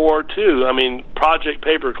after World War II, I mean, Project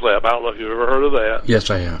Paperclip, I don't know if you've ever heard of that. Yes,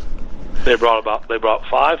 I have. They brought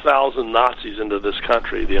 5,000 Nazis into this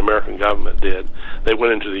country. The American government did. They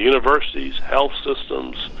went into the universities, health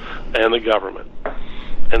systems, and the government,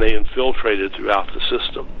 and they infiltrated throughout the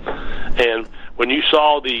system. And when you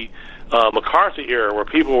saw the McCarthy era, where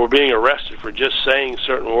people were being arrested for just saying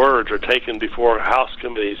certain words, or taken before House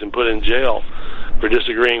committees and put in jail for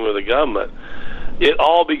disagreeing with the government, it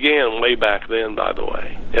all began way back then, by the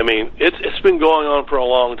way. I mean, it's been going on for a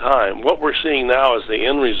long time. What we're seeing now is the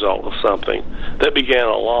end result of something that began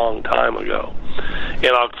a long time ago. And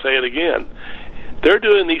I'll say it again. They're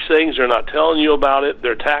doing these things. They're not telling you about it.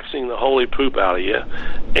 They're taxing the holy poop out of you.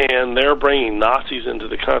 And they're bringing Nazis into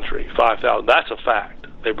the country, 5,000. That's a fact.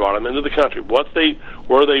 They brought them into the country. Where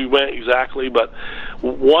they went exactly, but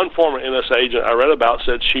one former NSA agent I read about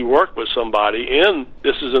said she worked with somebody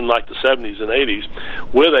this is in like the 70s and 80s,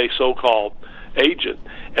 with a so-called agent,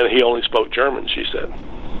 and he only spoke German, she said.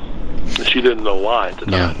 And she didn't know why at the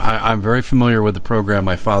time. Yeah, I'm very familiar with the program.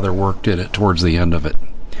 My father worked in it towards the end of it.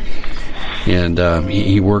 And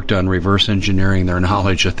he worked on reverse engineering their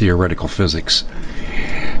knowledge of theoretical physics.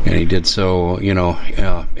 And he did so,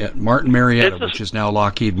 at Martin Marietta, which is now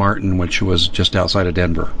Lockheed Martin, which was just outside of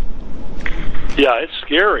Denver. Yeah, it's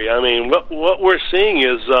scary. I mean, what we're seeing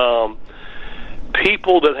is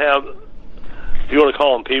people that have, if you want to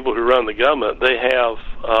call them people who run the government, they have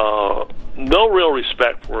no real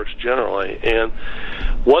respect for us generally. And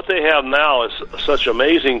what they have now is such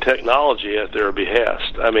amazing technology at their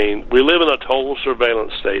behest. I mean, we live in a total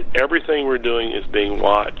surveillance state. Everything we're doing is being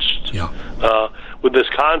watched. Yeah. With this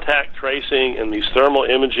contact tracing and these thermal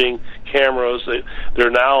imaging cameras,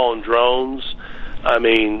 they're now on drones. I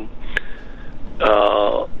mean,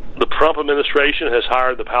 the Trump administration has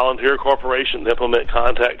hired the Palantir Corporation to implement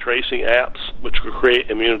contact tracing apps, which will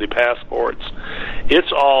create immunity passports.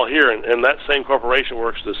 It's all here, and that same corporation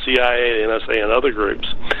works with the CIA, the NSA, and other groups.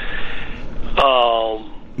 Well,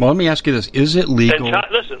 let me ask you this. Is it legal?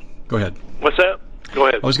 Listen. Go ahead. What's that? Go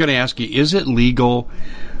ahead. I was going to ask you, is it legal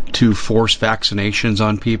to force vaccinations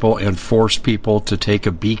on people and force people to take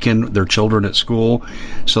a beacon, their children at school,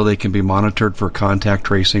 so they can be monitored for contact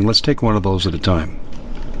tracing? Let's take one of those at a time.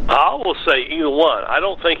 I will say either one. I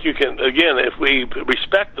don't think you can, again, if we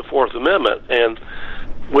respect the Fourth Amendment, here's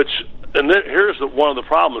one of the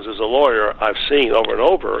problems as a lawyer I've seen over and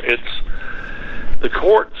over, it's the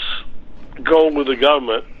courts go with the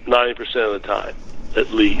government 90% of the time,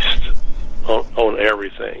 at least, on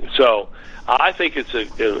everything. So I think it's an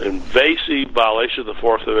invasive violation of the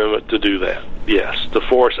Fourth Amendment to do that. Yes, to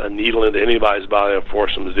force a needle into anybody's body and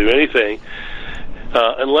force them to do anything,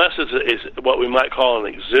 unless it's what we might call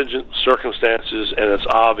an exigent circumstances and it's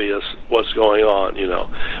obvious what's going on,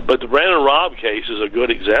 But the Brandon Robb case is a good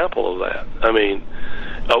example of that. I mean,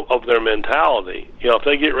 of their mentality. If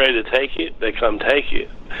they get ready to take it, they come take it.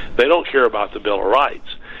 They don't care about the Bill of Rights.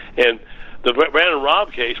 And the Brandon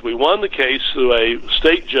Robb case, we won the case through a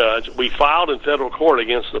state judge. We filed in federal court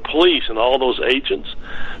against the police and all those agents.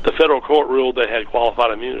 The federal court ruled they had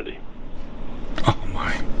qualified immunity. Oh,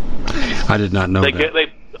 my. I did not know that.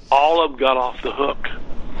 They all of them got off the hook.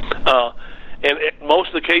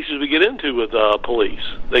 Most of the cases we get into with police,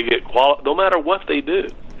 they get no matter what they do,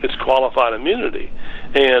 it's qualified immunity.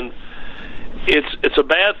 And it's a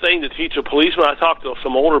bad thing to teach a policeman. I talked to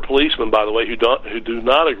some older policemen, by the way, who do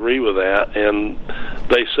not agree with that, and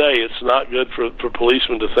they say it's not good for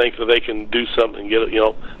policemen to think that they can do something and get it.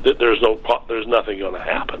 That there's nothing going to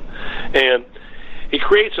happen, and it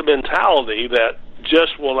creates a mentality that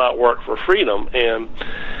just will not work for freedom. And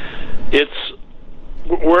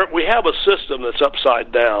we have a system that's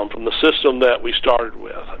upside down from the system that we started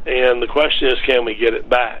with, and the question is, can we get it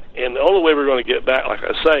back? And the only way we're going to get back, like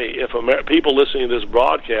I say, if people listening to this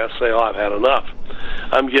broadcast say, I've had enough,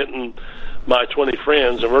 I'm getting my 20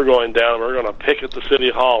 friends and we're going down and we're going to picket the city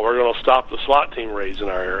hall, we're going to stop the SWAT team raids in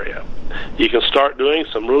our area. You can start doing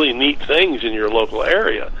some really neat things in your local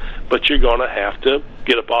area, but you're going to have to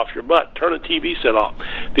get up off your butt. Turn a TV set off.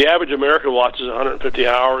 The average American watches 150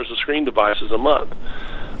 hours of screen devices a month.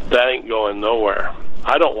 That ain't going nowhere.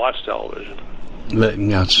 I don't watch television.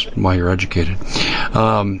 That's why you're educated.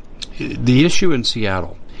 The issue in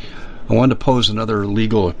Seattle, I wanted to pose another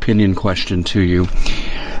legal opinion question to you.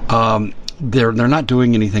 they're not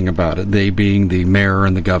doing anything about it. They being the mayor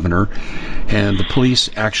and the governor, and the police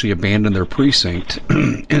actually abandoned their precinct,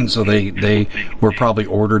 and so they were probably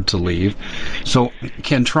ordered to leave. So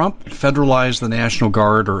can Trump federalize the National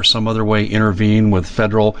Guard or some other way intervene with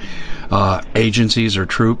federal agencies or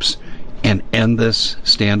troops and end this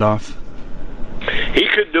standoff? He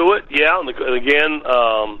could do it, yeah. And again,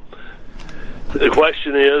 the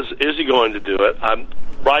question is he going to do it?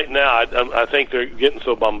 Right now, I think they're getting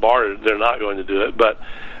so bombarded, they're not going to do it. But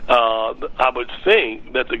I would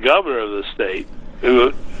think that the governor of the state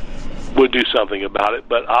would do something about it.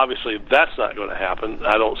 But obviously, that's not going to happen.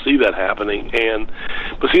 I don't see that happening.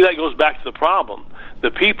 But see, that goes back to the problem.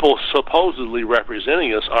 The people supposedly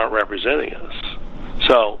representing us aren't representing us.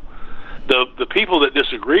 So the people that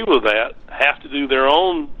disagree with that have to do their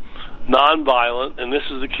own nonviolent, and this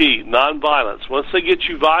is the key, nonviolence. Once they get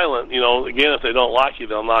you violent, again, if they don't like you,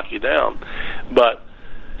 they'll knock you down. But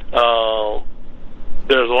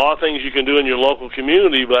there's a lot of things you can do in your local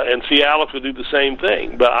community, and Seattle could do the same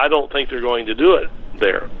thing. But I don't think they're going to do it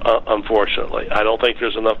there, unfortunately. I don't think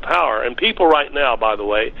there's enough power. And people right now, by the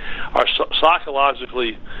way, are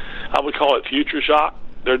psychologically, I would call it future shock.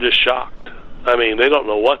 They're just shocked. I mean, they don't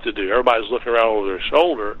know what to do. Everybody's looking around over their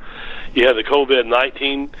shoulder. You had the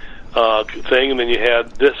COVID-19 thing, and then you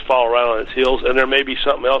had this fall right on its heels, and there may be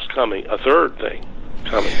something else coming, a third thing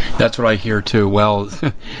coming. That's what I hear, too. Well,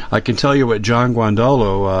 I can tell you what John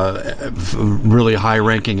Guandolo, really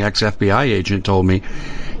high-ranking ex-FBI agent, told me.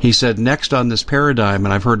 He said, next on this paradigm,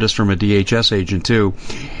 and I've heard this from a DHS agent, too,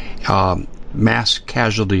 mass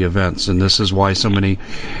casualty events, and this is why so many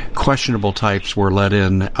questionable types were let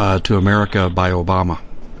in to America by Obama.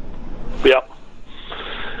 Yep.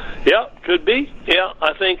 Yep, could be. Yeah,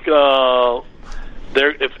 I think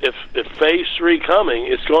if Phase 3 coming,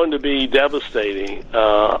 it's going to be devastating.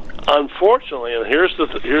 Unfortunately, and here's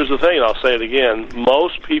the thing. I'll say it again.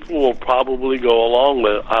 Most people will probably go along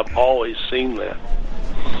with it. I've always seen that.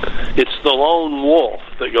 It's the lone wolf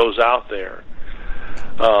that goes out there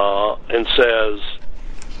and says,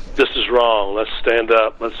 "This is wrong. Let's stand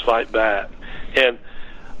up. Let's fight back." And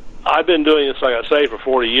I've been doing this, like I say, for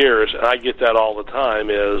 40 years, and I get that all the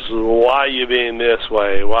time. Is why are you being this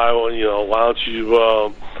way? Why don't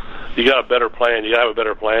you? You got a better plan. You have a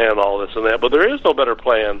better plan. All this and that, but there is no better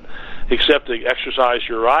plan except to exercise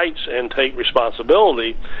your rights and take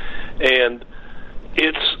responsibility. And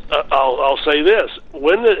it's I'll say this: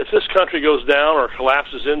 if this country goes down or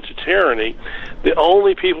collapses into tyranny, the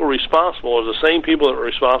only people responsible are the same people that were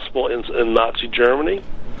responsible in Nazi Germany,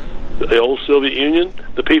 the old Soviet Union,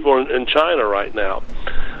 the people in China right now.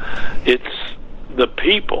 It's the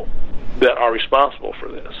people that are responsible for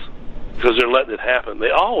this because they're letting it happen. They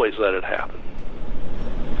always let it happen.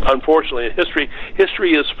 Unfortunately, history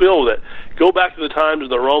is filled with it. Go back to the times of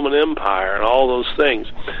the Roman Empire and all those things.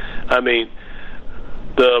 I mean,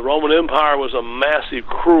 the Roman Empire was a massive,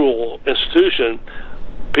 cruel institution.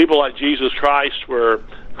 People like Jesus Christ were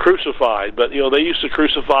crucified, but they used to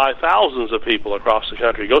crucify thousands of people across the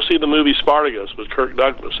country. Go see the movie Spartacus with Kirk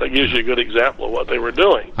Douglas. That gives you a good example of what they were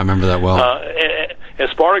doing. I remember that well. And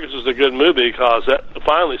Spartacus is a good movie because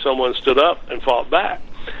finally someone stood up and fought back.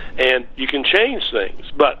 And you can change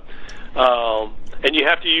things, but and you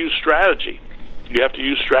have to use strategy. You have to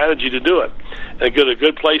use strategy to do it. And a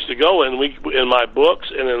good place to go. And in my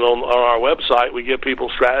books and on our website, we give people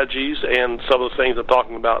strategies and some of the things I'm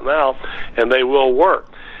talking about now, and they will work.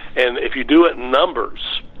 And if you do it in numbers,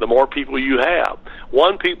 the more people you have.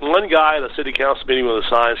 One guy at a city council meeting with a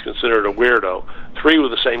sign is considered a weirdo. 3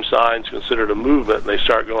 with the same signs considered a movement. And they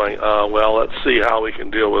start going, well, let's see how we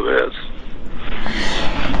can deal with this.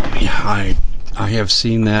 Yeah, I have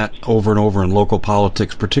seen that over and over in local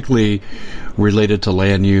politics, particularly related to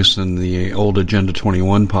land use and the old Agenda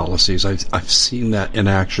 21 policies. I've seen that in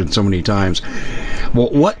action so many times.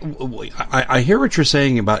 Well, I hear what you're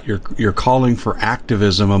saying about your calling for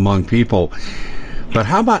activism among people, but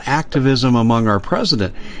how about activism among our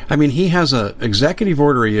president? I mean, he has a executive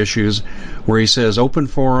order he issues where he says open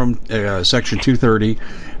forum, Section 230.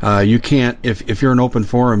 You can't, if you're an open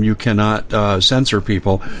forum, you cannot censor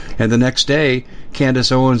people. And the next day,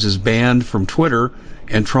 Candace Owens is banned from Twitter,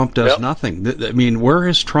 and Trump does nothing. I mean, where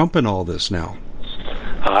is Trump in all this now?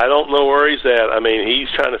 I don't know where he's at. I mean, he's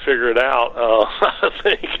trying to figure it out, I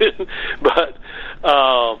think. But,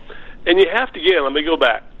 and you have to, again, let me go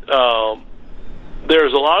back.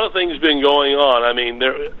 There's a lot of things been going on. I mean,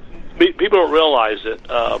 people don't realize it.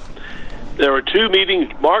 There were 2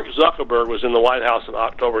 meetings. Mark Zuckerberg was in the White House in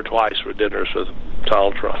October twice for dinners with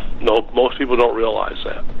Donald Trump. No, most people don't realize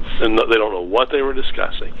that, and they don't know what they were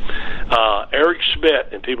discussing. Eric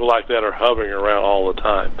Schmidt and people like that are hovering around all the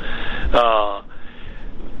time.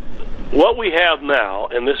 What we have now,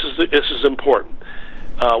 and this is important,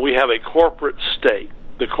 we have a corporate state.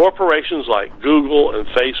 The corporations like Google and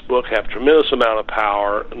Facebook have a tremendous amount of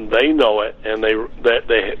power, and they know it, and they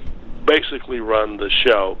basically run the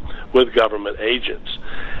show with government agents.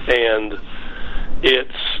 And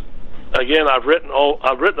it's, again, I've written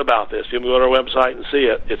about this. You can go to our website and see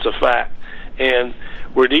it. It's a fact. And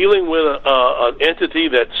we're dealing with an entity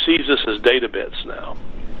that sees us as data bits now.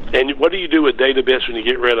 And what do you do with data bits when you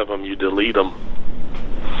get rid of them? You delete them.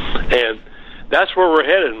 And that's where we're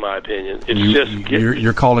headed, in my opinion.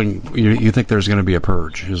 You're calling. You think there's going to be a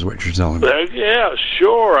purge, is what you're telling me? Yeah,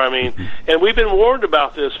 sure. I mean, and we've been warned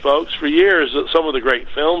about this, folks, for years. Some of the great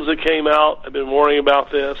films that came out have been warning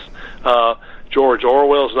about this. George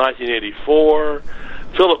Orwell's 1984,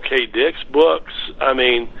 Philip K. Dick's books. I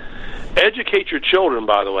mean, educate your children,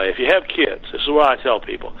 by the way. If you have kids, this is what I tell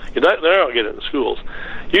people. They're not getting it in schools.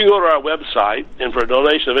 You can go to our website, and for a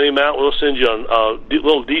donation of any amount, we'll send you a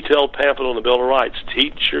little detailed pamphlet on the Bill of Rights.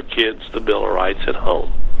 Teach your kids the Bill of Rights at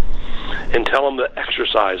home, and tell them to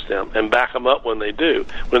exercise them, and back them up when they do.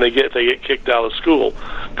 When they get kicked out of school,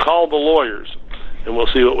 call the lawyers, and we'll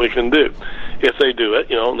see what we can do if they do it,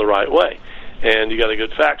 in the right way. And you got a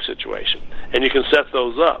good fact situation, and you can set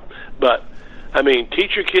those up. But I mean,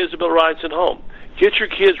 teach your kids the Bill of Rights at home. Get your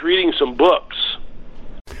kids reading some books.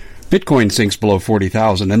 Bitcoin sinks below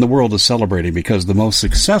 40,000, and the world is celebrating because the most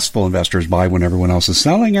successful investors buy when everyone else is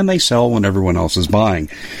selling, and they sell when everyone else is buying.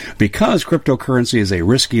 Because cryptocurrency is a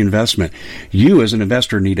risky investment, you as an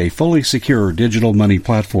investor need a fully secure digital money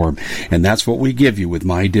platform, and that's what we give you with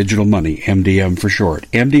My Digital Money, MDM for short.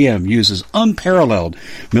 MDM uses unparalleled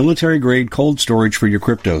military-grade cold storage for your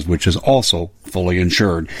cryptos, which is also fully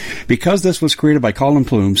insured. Because this was created by Colin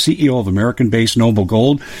Plume, CEO of American-based Noble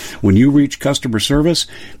Gold, when you reach customer service,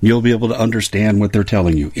 you'll be able to understand what they're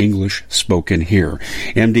telling you. English spoken here.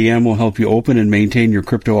 MDM will help you open and maintain your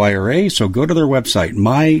crypto IRA, so go to their website,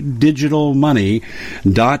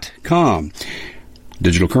 mydigitalmoney.com.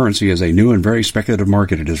 Digital currency is a new and very speculative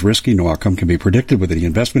market. It is risky. No outcome can be predicted. With any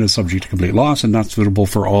investment is subject to complete loss and not suitable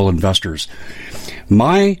for all investors.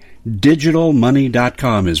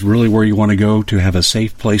 MyDigitalMoney.com is really where you want to go to have a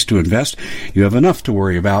safe place to invest. You have enough to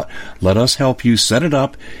worry about. Let us help you set it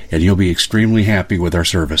up, and you'll be extremely happy with our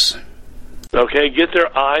service. Okay, get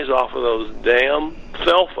their eyes off of those damn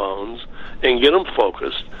cell phones and get them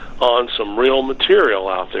focused on some real material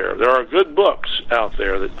out there. There are good books out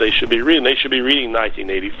there that they should be reading. They should be reading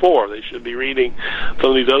 1984. They should be reading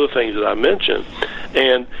some of these other things that I mentioned.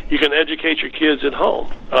 And you can educate your kids at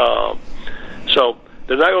home. So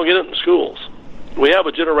they're not going to get it in schools. We have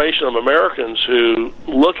a generation of Americans who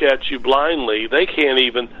look at you blindly. They can't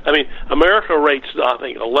even, America rates, I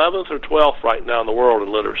think, 11th or 12th right now in the world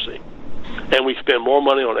in literacy. And we spend more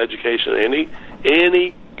money on education than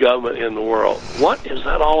any government in the world. What is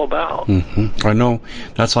that all about? Mm-hmm. I know.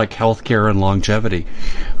 That's like healthcare and longevity.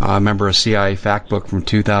 I remember a CIA fact book from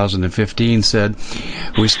 2015 said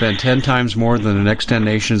we spend 10 times more than the next 10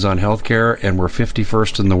 nations on healthcare, and we're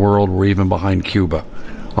 51st in the world. We're even behind Cuba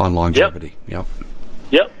on longevity. Yep.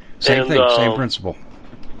 Same thing, same principle.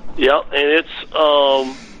 Yep, and it's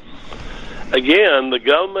again, the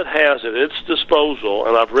government has at its disposal,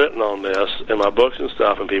 and I've written on this in my books and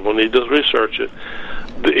stuff, and people need to research it.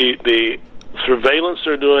 The surveillance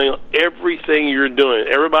they're doing, everything you're doing,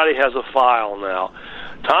 everybody has a file now.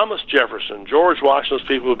 Thomas Jefferson, George Washington's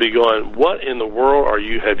people would be going, what in the world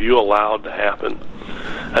have you allowed to happen?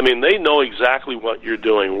 They know exactly what you're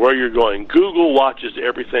doing, where you're going. Google watches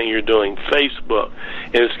everything you're doing, Facebook,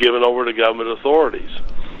 and it's given over to government authorities.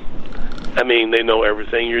 They know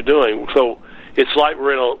everything you're doing. So it's like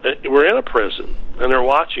we're in a prison, and they're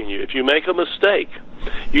watching you. If you make a mistake,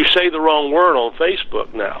 you say the wrong word on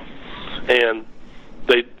Facebook now, and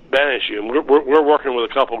they banish you. And we're working with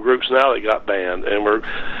a couple groups now that got banned, and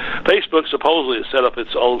Facebook supposedly has set up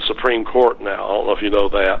its own Supreme Court now. I don't know if you know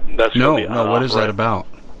that. No. What is that about?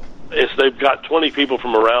 They've got 20 people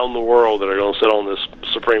from around the world that are going to sit on this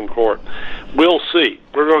Supreme Court. We'll see.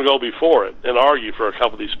 We're going to go before it and argue for a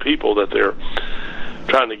couple of these people that they're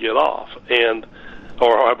trying to get off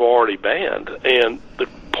or have already banned. And the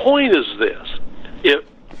point is this: if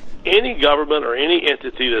any government or any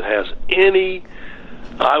entity that has any,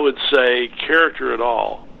 I would say, character at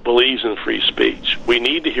all, believes in free speech, we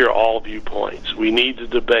need to hear all viewpoints. We need to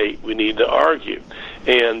debate. We need to argue.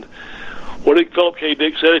 And what did Philip K.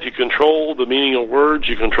 Dick said? If you control the meaning of words,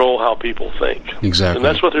 you control how people think. Exactly. And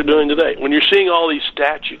that's what they're doing today. When you're seeing all these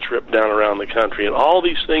statutes ripped down around the country and all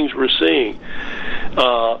these things we're seeing,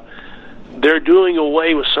 they're doing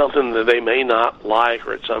away with something that they may not like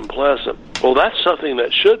or it's unpleasant. Well, that's something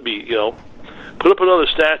that should be, put up another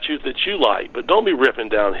statute that you like, but don't be ripping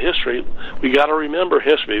down history. We got to remember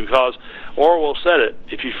history, because Orwell said it,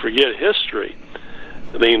 if you forget history,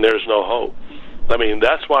 then there's no hope. I mean,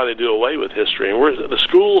 that's why they do away with history. And the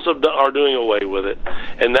schools are doing away with it.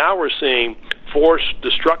 And now we're seeing forced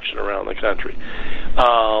destruction around the country.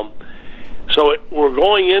 We're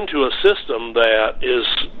going into a system that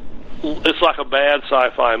it's like a bad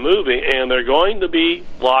sci-fi movie, and they're going to be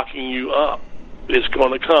locking you up. It's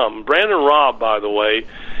going to come. Brandon Robb, by the way,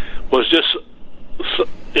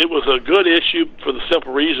 it was a good issue for the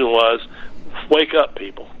simple reason was, wake up,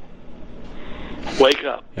 people. Wake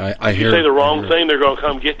up. I hear, you say the wrong thing, they're going to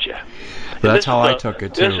come get you. That's how I took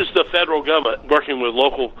it, too. This is the federal government working with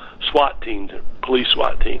local SWAT teams, police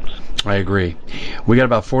SWAT teams. I agree. We got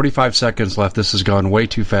about 45 seconds left. This has gone way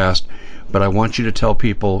too fast, but I want you to tell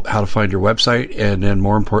people how to find your website, and then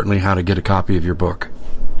more importantly, how to get a copy of your book.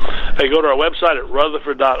 Hey, go to our website at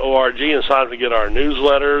rutherford.org and sign up to get our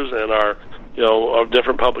newsletters and our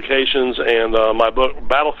different publications. And my book,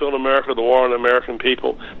 Battlefield America, The War on the American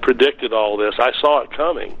People, predicted all this. I saw it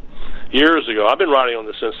coming years ago. I've been writing on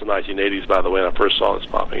this since the 1980s, by the way, and I first saw this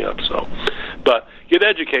popping up. But get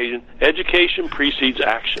education. Education precedes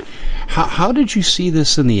action. How did you see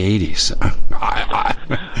this in the 80s?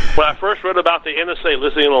 When I first read about the NSA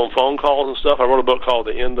listening on phone calls and stuff, I wrote a book called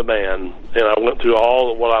The End of Man, and I went through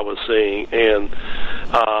all of what I was seeing, and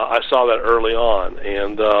I saw that early on.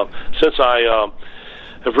 And since I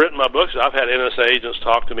have written my books, I've had NSA agents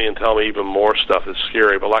talk to me and tell me even more stuff that's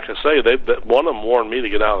scary. But like I say, one of them warned me to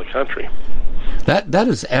get out of the country. That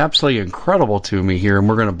is absolutely incredible to me here, and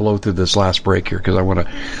we're going to blow through this last break here because I want to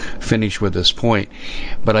finish with this point.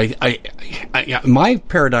 But I my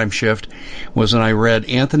paradigm shift was when I read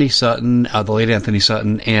Anthony Sutton, the late Anthony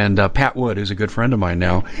Sutton, and Pat Wood, who's a good friend of mine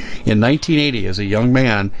now. In 1980, as a young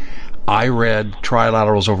man, I read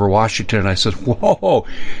Trilaterals over Washington, and I said, whoa,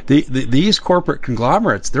 these corporate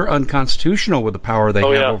conglomerates, they're unconstitutional with the power they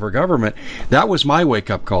have over government. That was my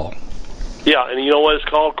wake-up call. Yeah, and you know what it's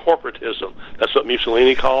called? Corporatism. That's what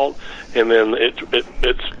Mussolini called, and then it's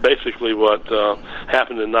basically what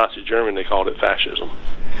happened in Nazi Germany. They called it fascism.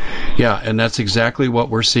 Yeah, and that's exactly what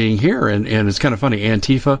we're seeing here, and it's kind of funny.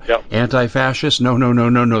 Antifa, anti-fascist,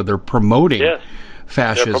 no. They're promoting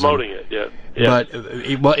fascism. They're promoting it, yeah.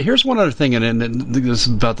 But here's one other thing, and this is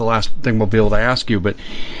about the last thing we'll be able to ask you, but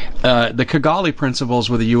the Kigali principles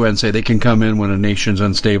with the UN say they can come in when a nation's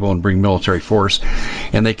unstable and bring military force,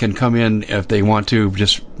 and they can come in if they want to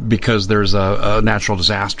just because there's a natural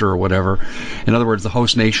disaster or whatever. In other words, the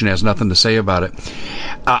host nation has nothing to say about it.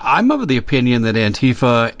 I'm of the opinion that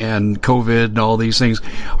Antifa and COVID and all these things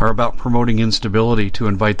are about promoting instability to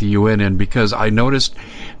invite the UN in, because I noticed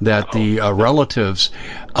that the relatives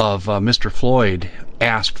of Mr. Floyd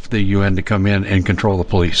asked the UN to come in and control the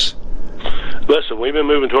police. Listen, we've been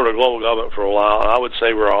moving toward a global government for a while, and I would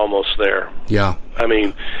say we're almost there. Yeah. I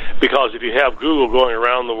mean, because if you have Google going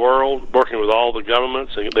around the world, working with all the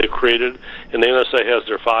governments they've created, and the NSA has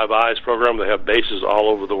their Five Eyes program, they have bases all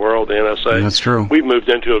over the world, the NSA. That's true. We're moved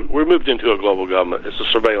into a global government. It's a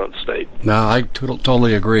surveillance state. No, I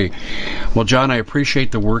totally agree. Well, John, I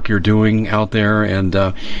appreciate the work you're doing out there, and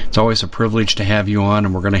it's always a privilege to have you on,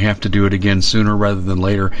 and we're going to have to do it again sooner rather than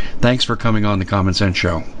later. Thanks for coming on the Common Sense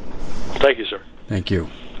Show. Thank you, sir. Thank you.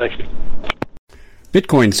 Thank you.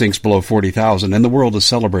 Bitcoin sinks below 40,000, and the world is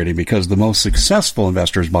celebrating because the most successful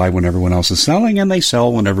investors buy when everyone else is selling, and they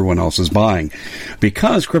sell when everyone else is buying.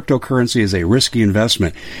 Because cryptocurrency is a risky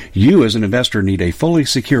investment, you as an investor need a fully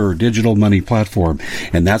secure digital money platform,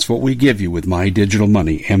 and that's what we give you with My Digital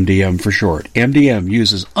Money, MDM for short. MDM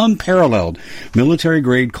uses unparalleled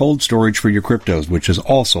military-grade cold storage for your cryptos, which is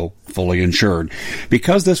also fully insured.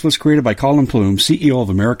 Because this was created by Colin Plume, CEO of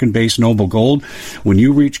American-based Noble Gold, when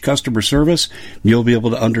you reach customer service, you'll be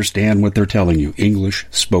able to understand what they're telling you. English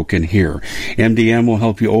spoken here. MDM will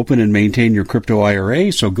help you open and maintain your crypto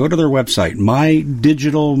IRA, so go to their website,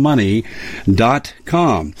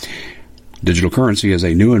 mydigitalmoney.com. Digital currency is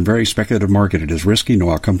a new and very speculative market. It is risky.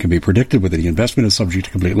 No outcome can be predicted. Whether the investment is subject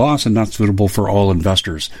to complete loss and not suitable for all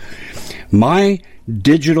investors.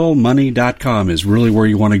 MyDigitalMoney.com is really where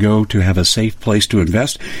you want to go to have a safe place to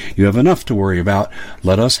invest. You have enough to worry about.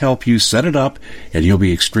 Let us help you set it up, and you'll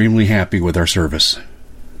be extremely happy with our service.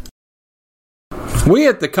 We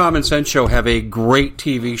at the Common Sense Show have a great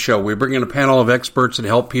TV show. We bring in a panel of experts and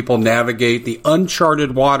help people navigate the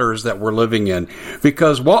uncharted waters that we're living in.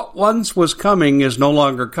 Because what once was coming is no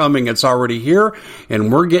longer coming. It's already here, and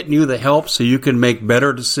we're getting you the help so you can make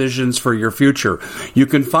better decisions for your future. You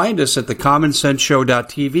can find us at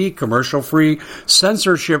thecommonsenseshow.tv, commercial-free,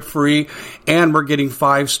 censorship-free, and we're getting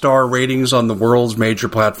 5-star ratings on the world's major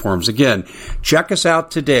platforms. Again, check us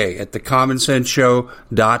out today at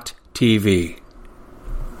thecommonsenseshow.tv.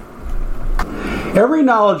 Every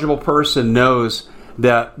knowledgeable person knows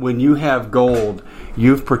that when you have gold,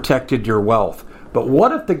 you've protected your wealth. But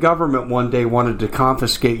what if the government one day wanted to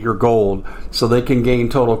confiscate your gold so they can gain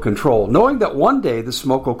total control, knowing that one day the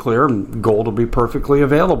smoke will clear and gold will be perfectly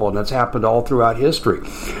available, and that's happened all throughout history.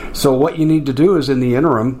 So what you need to do is, in the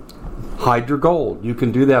interim, hide your gold. You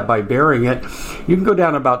can do that by burying it. You can go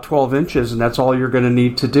down about 12 inches, and that's all you're going to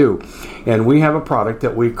need to do. And we have a product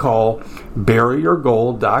that we call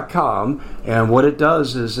buryyourgold.com, and what it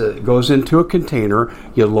does is it goes into a container.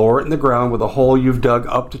 You lower it in the ground with a hole you've dug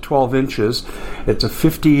up to 12 inches. It's a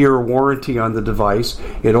 50-year warranty on the device.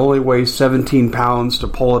 It only weighs 17 pounds to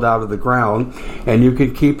pull it out of the ground, and you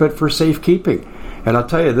can keep it for safekeeping. And I'll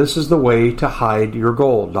tell you, this is the way to hide your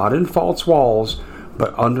gold, not in false walls,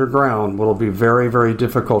 but underground. Will be very, very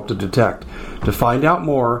difficult to detect. To find out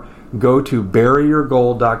more, go to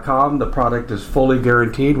buryyourgold.com. The product is fully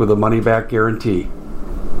guaranteed with a money-back guarantee.